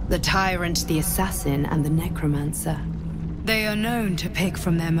 The Tyrant, the Assassin, and the Necromancer. They are known to pick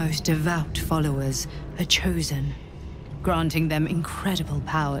from their most devout followers a chosen, granting them incredible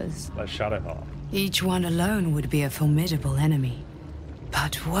powers. Like Shadowheart. Each one alone would be a formidable enemy.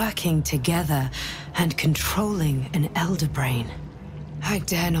 But working together and controlling an Elder Brain, I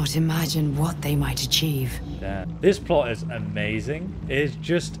dare not imagine what they might achieve. Yeah. This plot is amazing. It is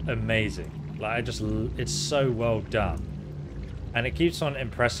just amazing. Like, it's so well done. And it keeps on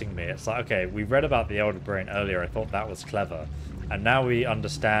impressing me. It's like, okay, we read about the Elder Brain earlier. I thought that was clever. And now we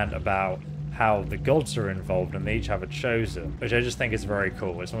understand about how the gods are involved and they each have a chosen, which I just think is very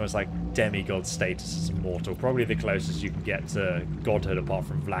cool. It's almost like demigod status as a mortal. Probably the closest you can get to godhood apart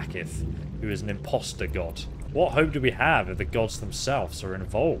from Vlaakith, who is an imposter god. What hope do we have if the gods themselves are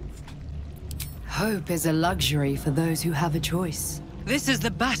involved? Hope is a luxury for those who have a choice. This is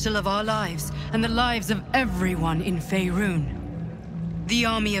the battle of our lives, and the lives of everyone in Faerun. The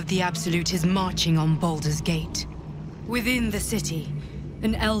army of the Absolute is marching on Baldurs Gate. Within the city,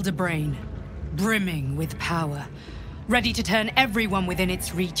 an Elder Brain, brimming with power, ready to turn everyone within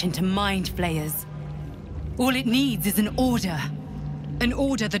its reach into Mind Flayers. All it needs is an order. An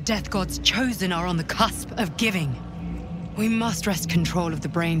order the Death Gods chosen are on the cusp of giving. We must wrest control of the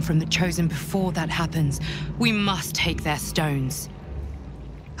brain from the chosen before that happens. We must take their stones.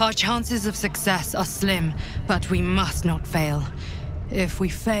 Our chances of success are slim, but we must not fail. If we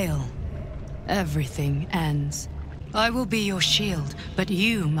fail, everything ends. I will be your shield, but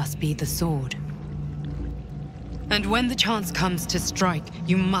you must be the sword. And when the chance comes to strike,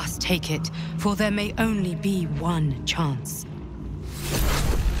 you must take it, for there may only be one chance.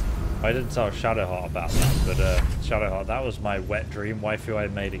 I didn't tell Shadowheart about that, but Shadowheart, that was my wet dream waifu I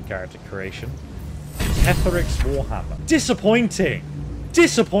made in character creation. Ketheric's Warhammer. Disappointing!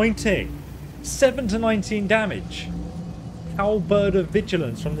 Disappointing! 7 to 19 damage. Halberd of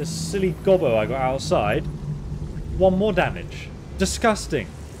Vigilance from this silly gobbo I got outside. 1 more damage. Disgusting.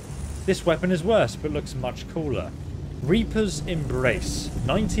 This weapon is worse, but looks much cooler. Reaper's Embrace.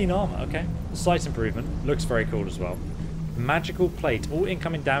 19 armor, okay. Slight improvement. Looks very cool as well. Magical Plate. All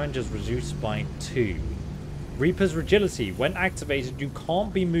incoming damage is reduced by 2. Reaper's Rigidity. When activated, you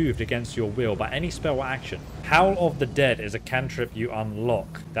can't be moved against your will by any spell or action. Howl of the Dead is a cantrip you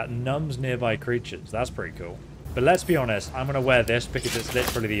unlock that numbs nearby creatures. That's pretty cool. But let's be honest, I'm going to wear this because it's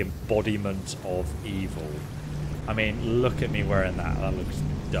literally the embodiment of evil. I mean, look at me wearing that. That looks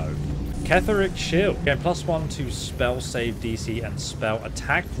dope. Ketheric Shield. Gain +1 to spell save DC and spell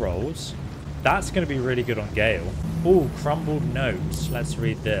attack rolls That's going to be really good on Gale. Ooh, crumbled notes. Let's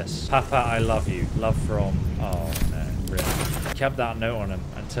read this. Papa, I love you. Love from... Oh, no, really. Kept that note on him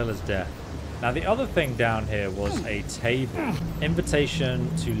until his death. Now, the other thing down here was a table.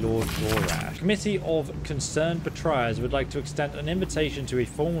 Invitation to Lord Gorash. Committee of Concerned Betrayers would like to extend an invitation to a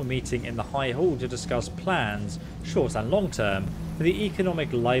formal meeting in the High Hall to discuss plans, short and long term, for the economic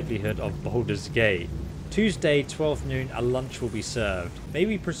livelihood of Baldurs Gate. Tuesday, 12 noon, a lunch will be served. May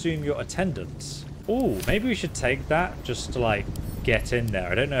we presume your attendance? Ooh, maybe we should take that just to, like, get in there.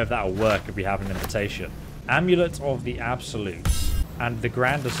 I don't know if that'll work if we have an invitation. Amulet of the Absolute and the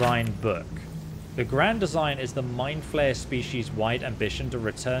Grand Design book. The Grand Design is the Mind Flayer species' wide ambition to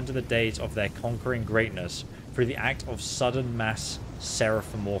return to the days of their conquering greatness through the act of sudden mass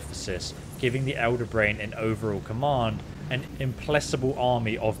seraphimorphosis, giving the Elder Brain in overall command an implacable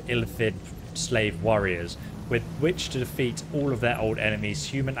army of illithid slave warriors, with which to defeat all of their old enemies,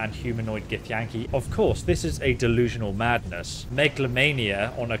 human and humanoid Githyanki. Of course, this is a delusional madness,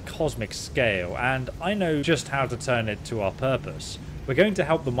 megalomania on a cosmic scale, and I know just how to turn it to our purpose. We're going to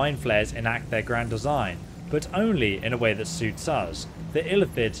help the Mind Flayers enact their grand design, but only in a way that suits us. The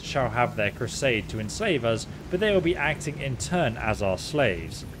Illithids shall have their crusade to enslave us, but they will be acting in turn as our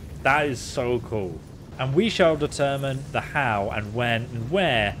slaves. That is so cool. And we shall determine the how and when and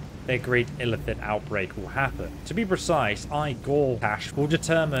where their great Illithid outbreak will happen. To be precise, I, Gortash, will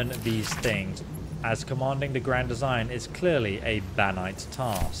determine these things, as commanding the grand design is clearly a Banite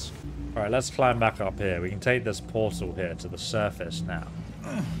task. Alright, let's climb back up here. We can take this portal here to the surface now.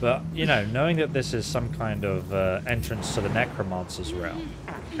 But, you know, knowing that this is some kind of entrance to the Necromancer's realm,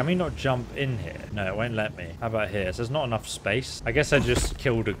 can we not jump in here? No, it won't let me. How about here? So there's not enough space. I guess I just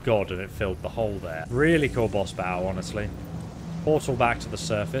killed a god and it filled the hole there. Really cool boss battle, honestly. Portal back to the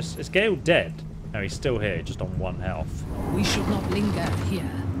surface. Is Gale dead? No, he's still here, just on 1 health. We should not linger here.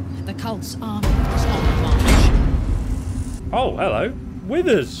 The cult's army is on the march. Oh, hello.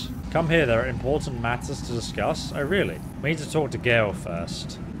 Withers! Come here, there are important matters to discuss. Oh, really? We need to talk to Gale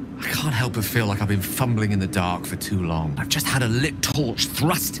first. I can't help but feel like I've been fumbling in the dark for too long. I've just had a lit torch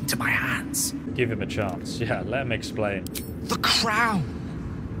thrust into my hands. Give him a chance. Yeah, let him explain. The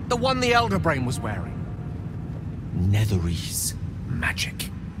crown! The one the Elder Brain was wearing. Netherese magic.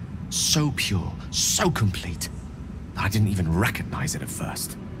 So pure, so complete, that I didn't even recognize it at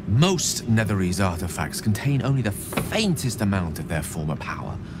first. Most Netherese artifacts contain only the faintest amount of their former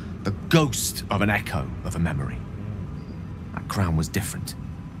power. The ghost of an echo of a memory. That crown was different.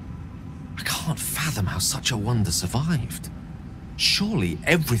 I can't fathom how such a wonder survived. Surely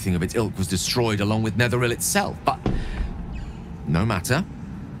everything of its ilk was destroyed along with Netheril itself, but no matter.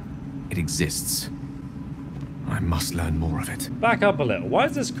 It exists. I must learn more of it. Back up a little. Why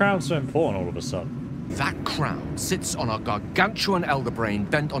is this crown so important all of a sudden? That crown sits on a gargantuan elder brain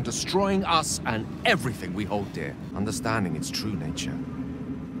bent on destroying us and everything we hold dear. Understanding its true nature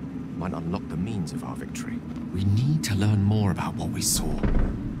might unlock the means of our victory. We need to learn more about what we saw.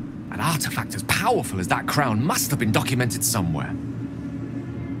 An artifact as powerful as that crown must have been documented somewhere.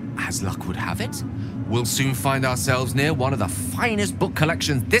 As luck would have it, we'll soon find ourselves near one of the finest book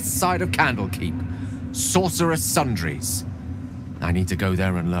collections this side of Candlekeep. Sorcerous Sundries. I need to go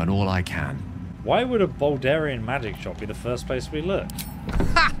there and learn all I can. Why would a Baldurian magic shop be the first place we look?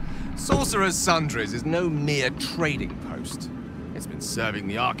 Ha! Sorcerous Sundries is no mere trading post. It's been serving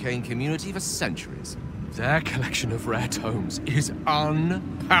the arcane community for centuries. Their collection of rare tomes is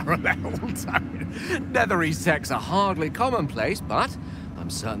unparalleled. Netherese texts are hardly commonplace, but I'm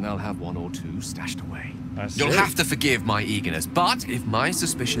certain they'll have one or two stashed away. You'll have to forgive my eagerness, but if my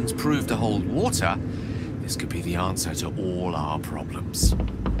suspicions prove to hold water, this could be the answer to all our problems.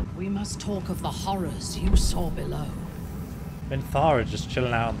 We must talk of the horrors you saw below. Minthara just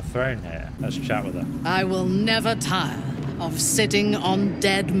chilling out on the throne here. Let's chat with her. I will never tire of sitting on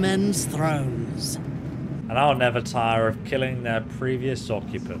dead men's thrones. And I'll never tire of killing their previous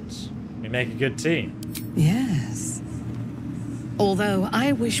occupants. We make a good team. Yes. Although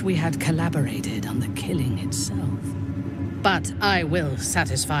I wish we had collaborated on the killing itself. But I will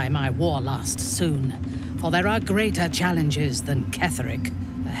satisfy my warlust soon, for there are greater challenges than Ketheric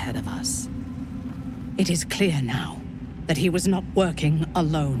ahead of us. It is clear now that he was not working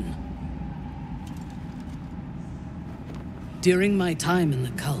alone. During my time in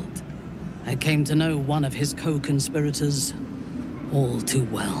the cult, I came to know one of his co-conspirators all too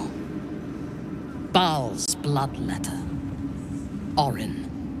well. Baal's bloodletter.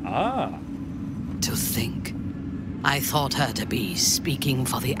 Orin. Ah. To think, I thought her to be speaking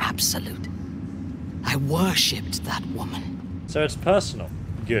for the Absolute. I worshipped that woman. So it's personal.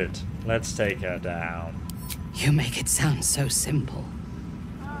 Good. Let's take her down. You make it sound so simple.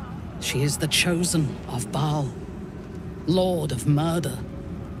 She is the chosen of Baal, Lord of Murder,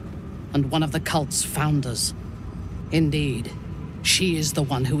 and one of the cult's founders. Indeed, she is the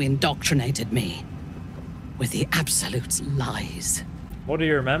one who indoctrinated me with the Absolute's lies. What do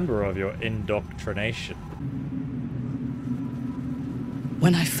you remember of your indoctrination?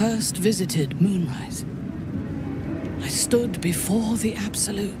 When I first visited Moonrise, I stood before the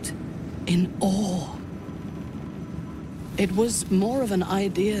Absolute in awe. It was more of an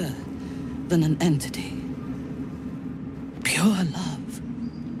idea than an entity. Pure love.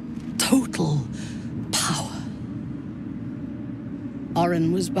 Total power.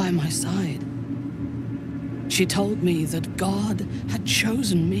 Orin was by my side. She told me that God had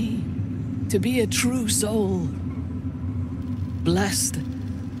chosen me to be a true soul. Blessed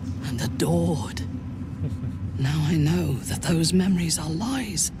and adored. Now I know that those memories are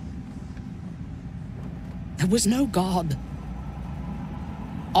lies. There was no God.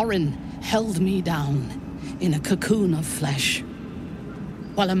 Orin held me down in a cocoon of flesh,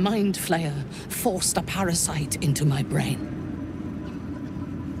 while a Mind Flayer forced a parasite into my brain.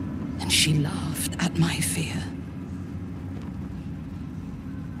 And she laughed at my fear.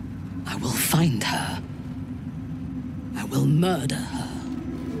 I will find her. I will murder her.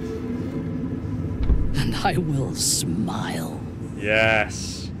 And I will smile.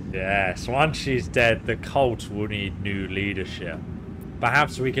 Yes, yes. Once she's dead, the cult will need new leadership.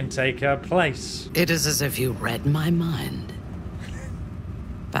 Perhaps we can take her place. It is as if you read my mind.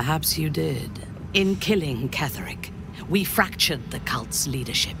 Perhaps you did. In killing Ketheric, we fractured the cult's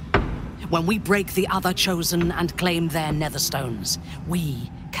leadership. When we break the other chosen and claim their netherstones, we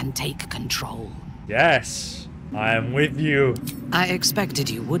can take control. Yes, I am with you. I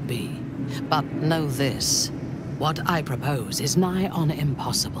expected you would be. But know this, what I propose is nigh on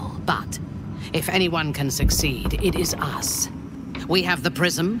impossible. But if anyone can succeed, it is us. We have the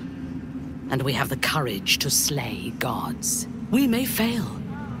prism, and we have the courage to slay gods. We may fail,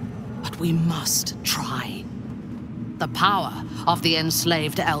 but we must try. The power of the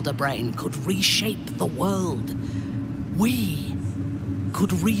enslaved Elder Brain could reshape the world. We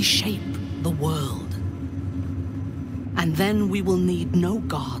could reshape the world. And then we will need no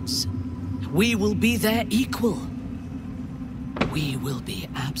gods. We will be their equal. We will be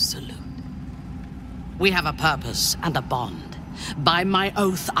absolute. We have a purpose and a bond. By my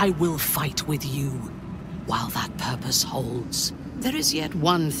oath, I will fight with you while that purpose holds. There is yet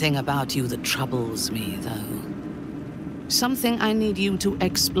one thing about you that troubles me, though. Something I need you to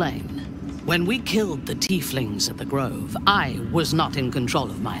explain. When we killed the tieflings at the Grove, I was not in control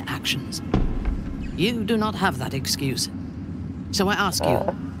of my actions. You do not have that excuse. So I ask you,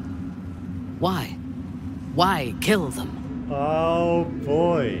 why? Why kill them? Oh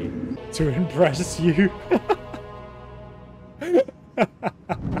boy. To impress you.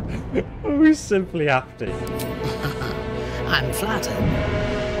 We simply have to. I'm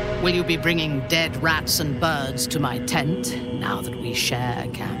flattered. Will you be bringing dead rats and birds to my tent now that we share a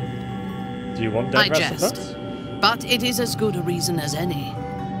camp? Do you want dead rats jest, and birds? But it is as good a reason as any.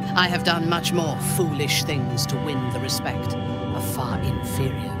 I have done much more foolish things to win the respect of far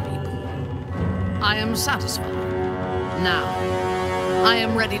inferior people. I am satisfied. Now, I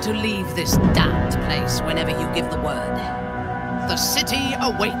am ready to leave this damned place whenever you give the word. The city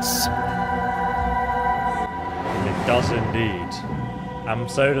awaits. It does indeed. And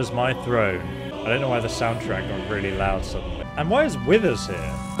so does my throne. I don't know why the soundtrack got really loud suddenly. And why is Withers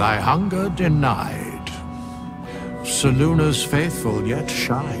here? Thy hunger denied. Seluna's faithful yet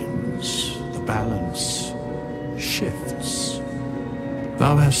shines. The balance shifts.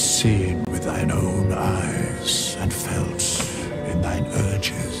 Thou hast seen with thine own eyes and felt in thine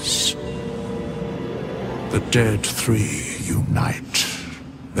urges. The dead three unite.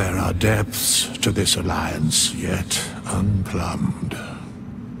 There are depths to this alliance yet unplumbed.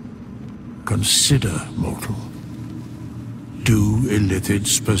 Consider, mortal. Do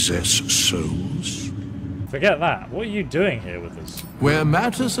Illithids possess souls? Forget that. What are you doing here with us? Where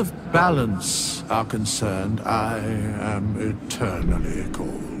matters of balance are concerned, I am eternally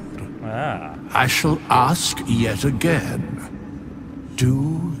cold. Ah. I shall ask yet again.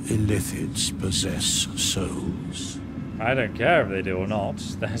 Do Illithids possess souls? I don't care if they do or not.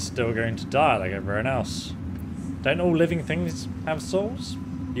 They're still going to die like everyone else. Don't all living things have souls?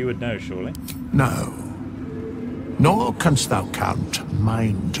 You would know, surely. No. Nor canst thou count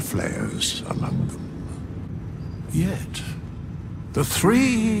Mind Flayers among them. Yet, the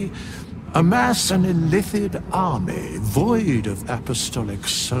three amass an Illithid army void of apostolic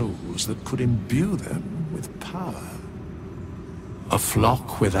souls that could imbue them with power. A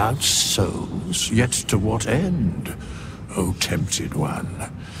flock without souls, yet to what end? O tempted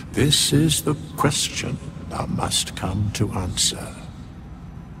one, this is the question thou must come to answer.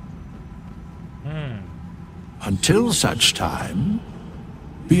 Until such time,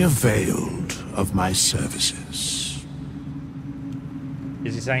 be availed of my services.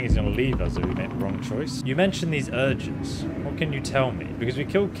 Is he saying he's going to leave us if we make the wrong choice? You mentioned these urges. What can you tell me? Because we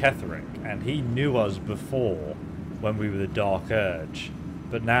killed Ketheric, and he knew us before when we were the Dark Urge.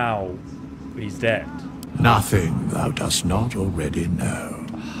 But now, he's dead. Nothing thou dost not already know.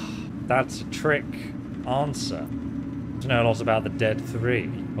 That's a trick answer. To know a lot about the Dead Three.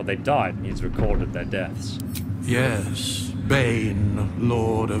 Well, they died, and he's recorded their deaths. Yes, Bane,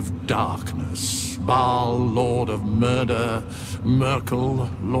 Lord of Darkness, Baal, Lord of Murder, Merkel,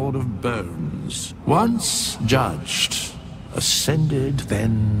 Lord of Bones. Once judged, ascended,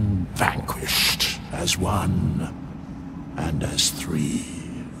 then vanquished, as one and as three.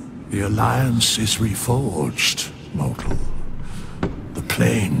 The alliance is reforged, mortal. The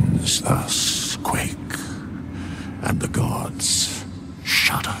plains thus quake, and the gods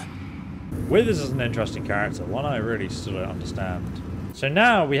shudder. Withers is an interesting character, one I really still don't understand. So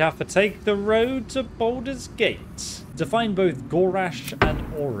now we have to take the road to Baldurs Gate to find both Gorash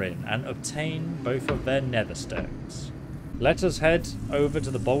and Orin and obtain both of their nether stones. Let us head over to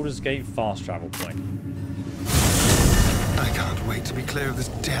the Baldurs Gate fast travel point. I can't wait to be clear of this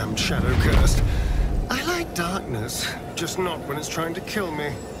damned shadow curse. I like darkness, just not when it's trying to kill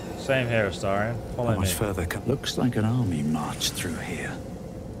me. Same here, Astarion. Follow me. How much further? Looks like an army marched through here.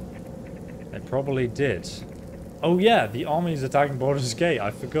 They probably did. Oh yeah, the army's attacking Baldur's Gate,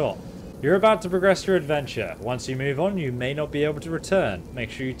 I forgot. You're about to progress your adventure. Once you move on, you may not be able to return. Make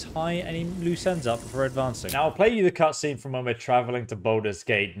sure you tie any loose ends up before advancing. Now, I'll play you the cutscene from when we're traveling to Baldur's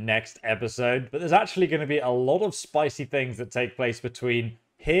Gate next episode, but there's actually going to be a lot of spicy things that take place between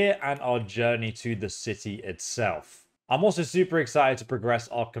here and our journey to the city itself. I'm also super excited to progress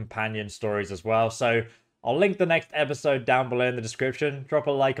our companion stories as well, so I'll link the next episode down below in the description. Drop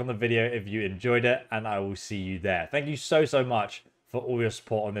a like on the video if you enjoyed it, and I will see you there. Thank you so much for all your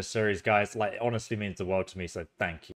support on this series, guys. Like, it honestly means the world to me, so thank you.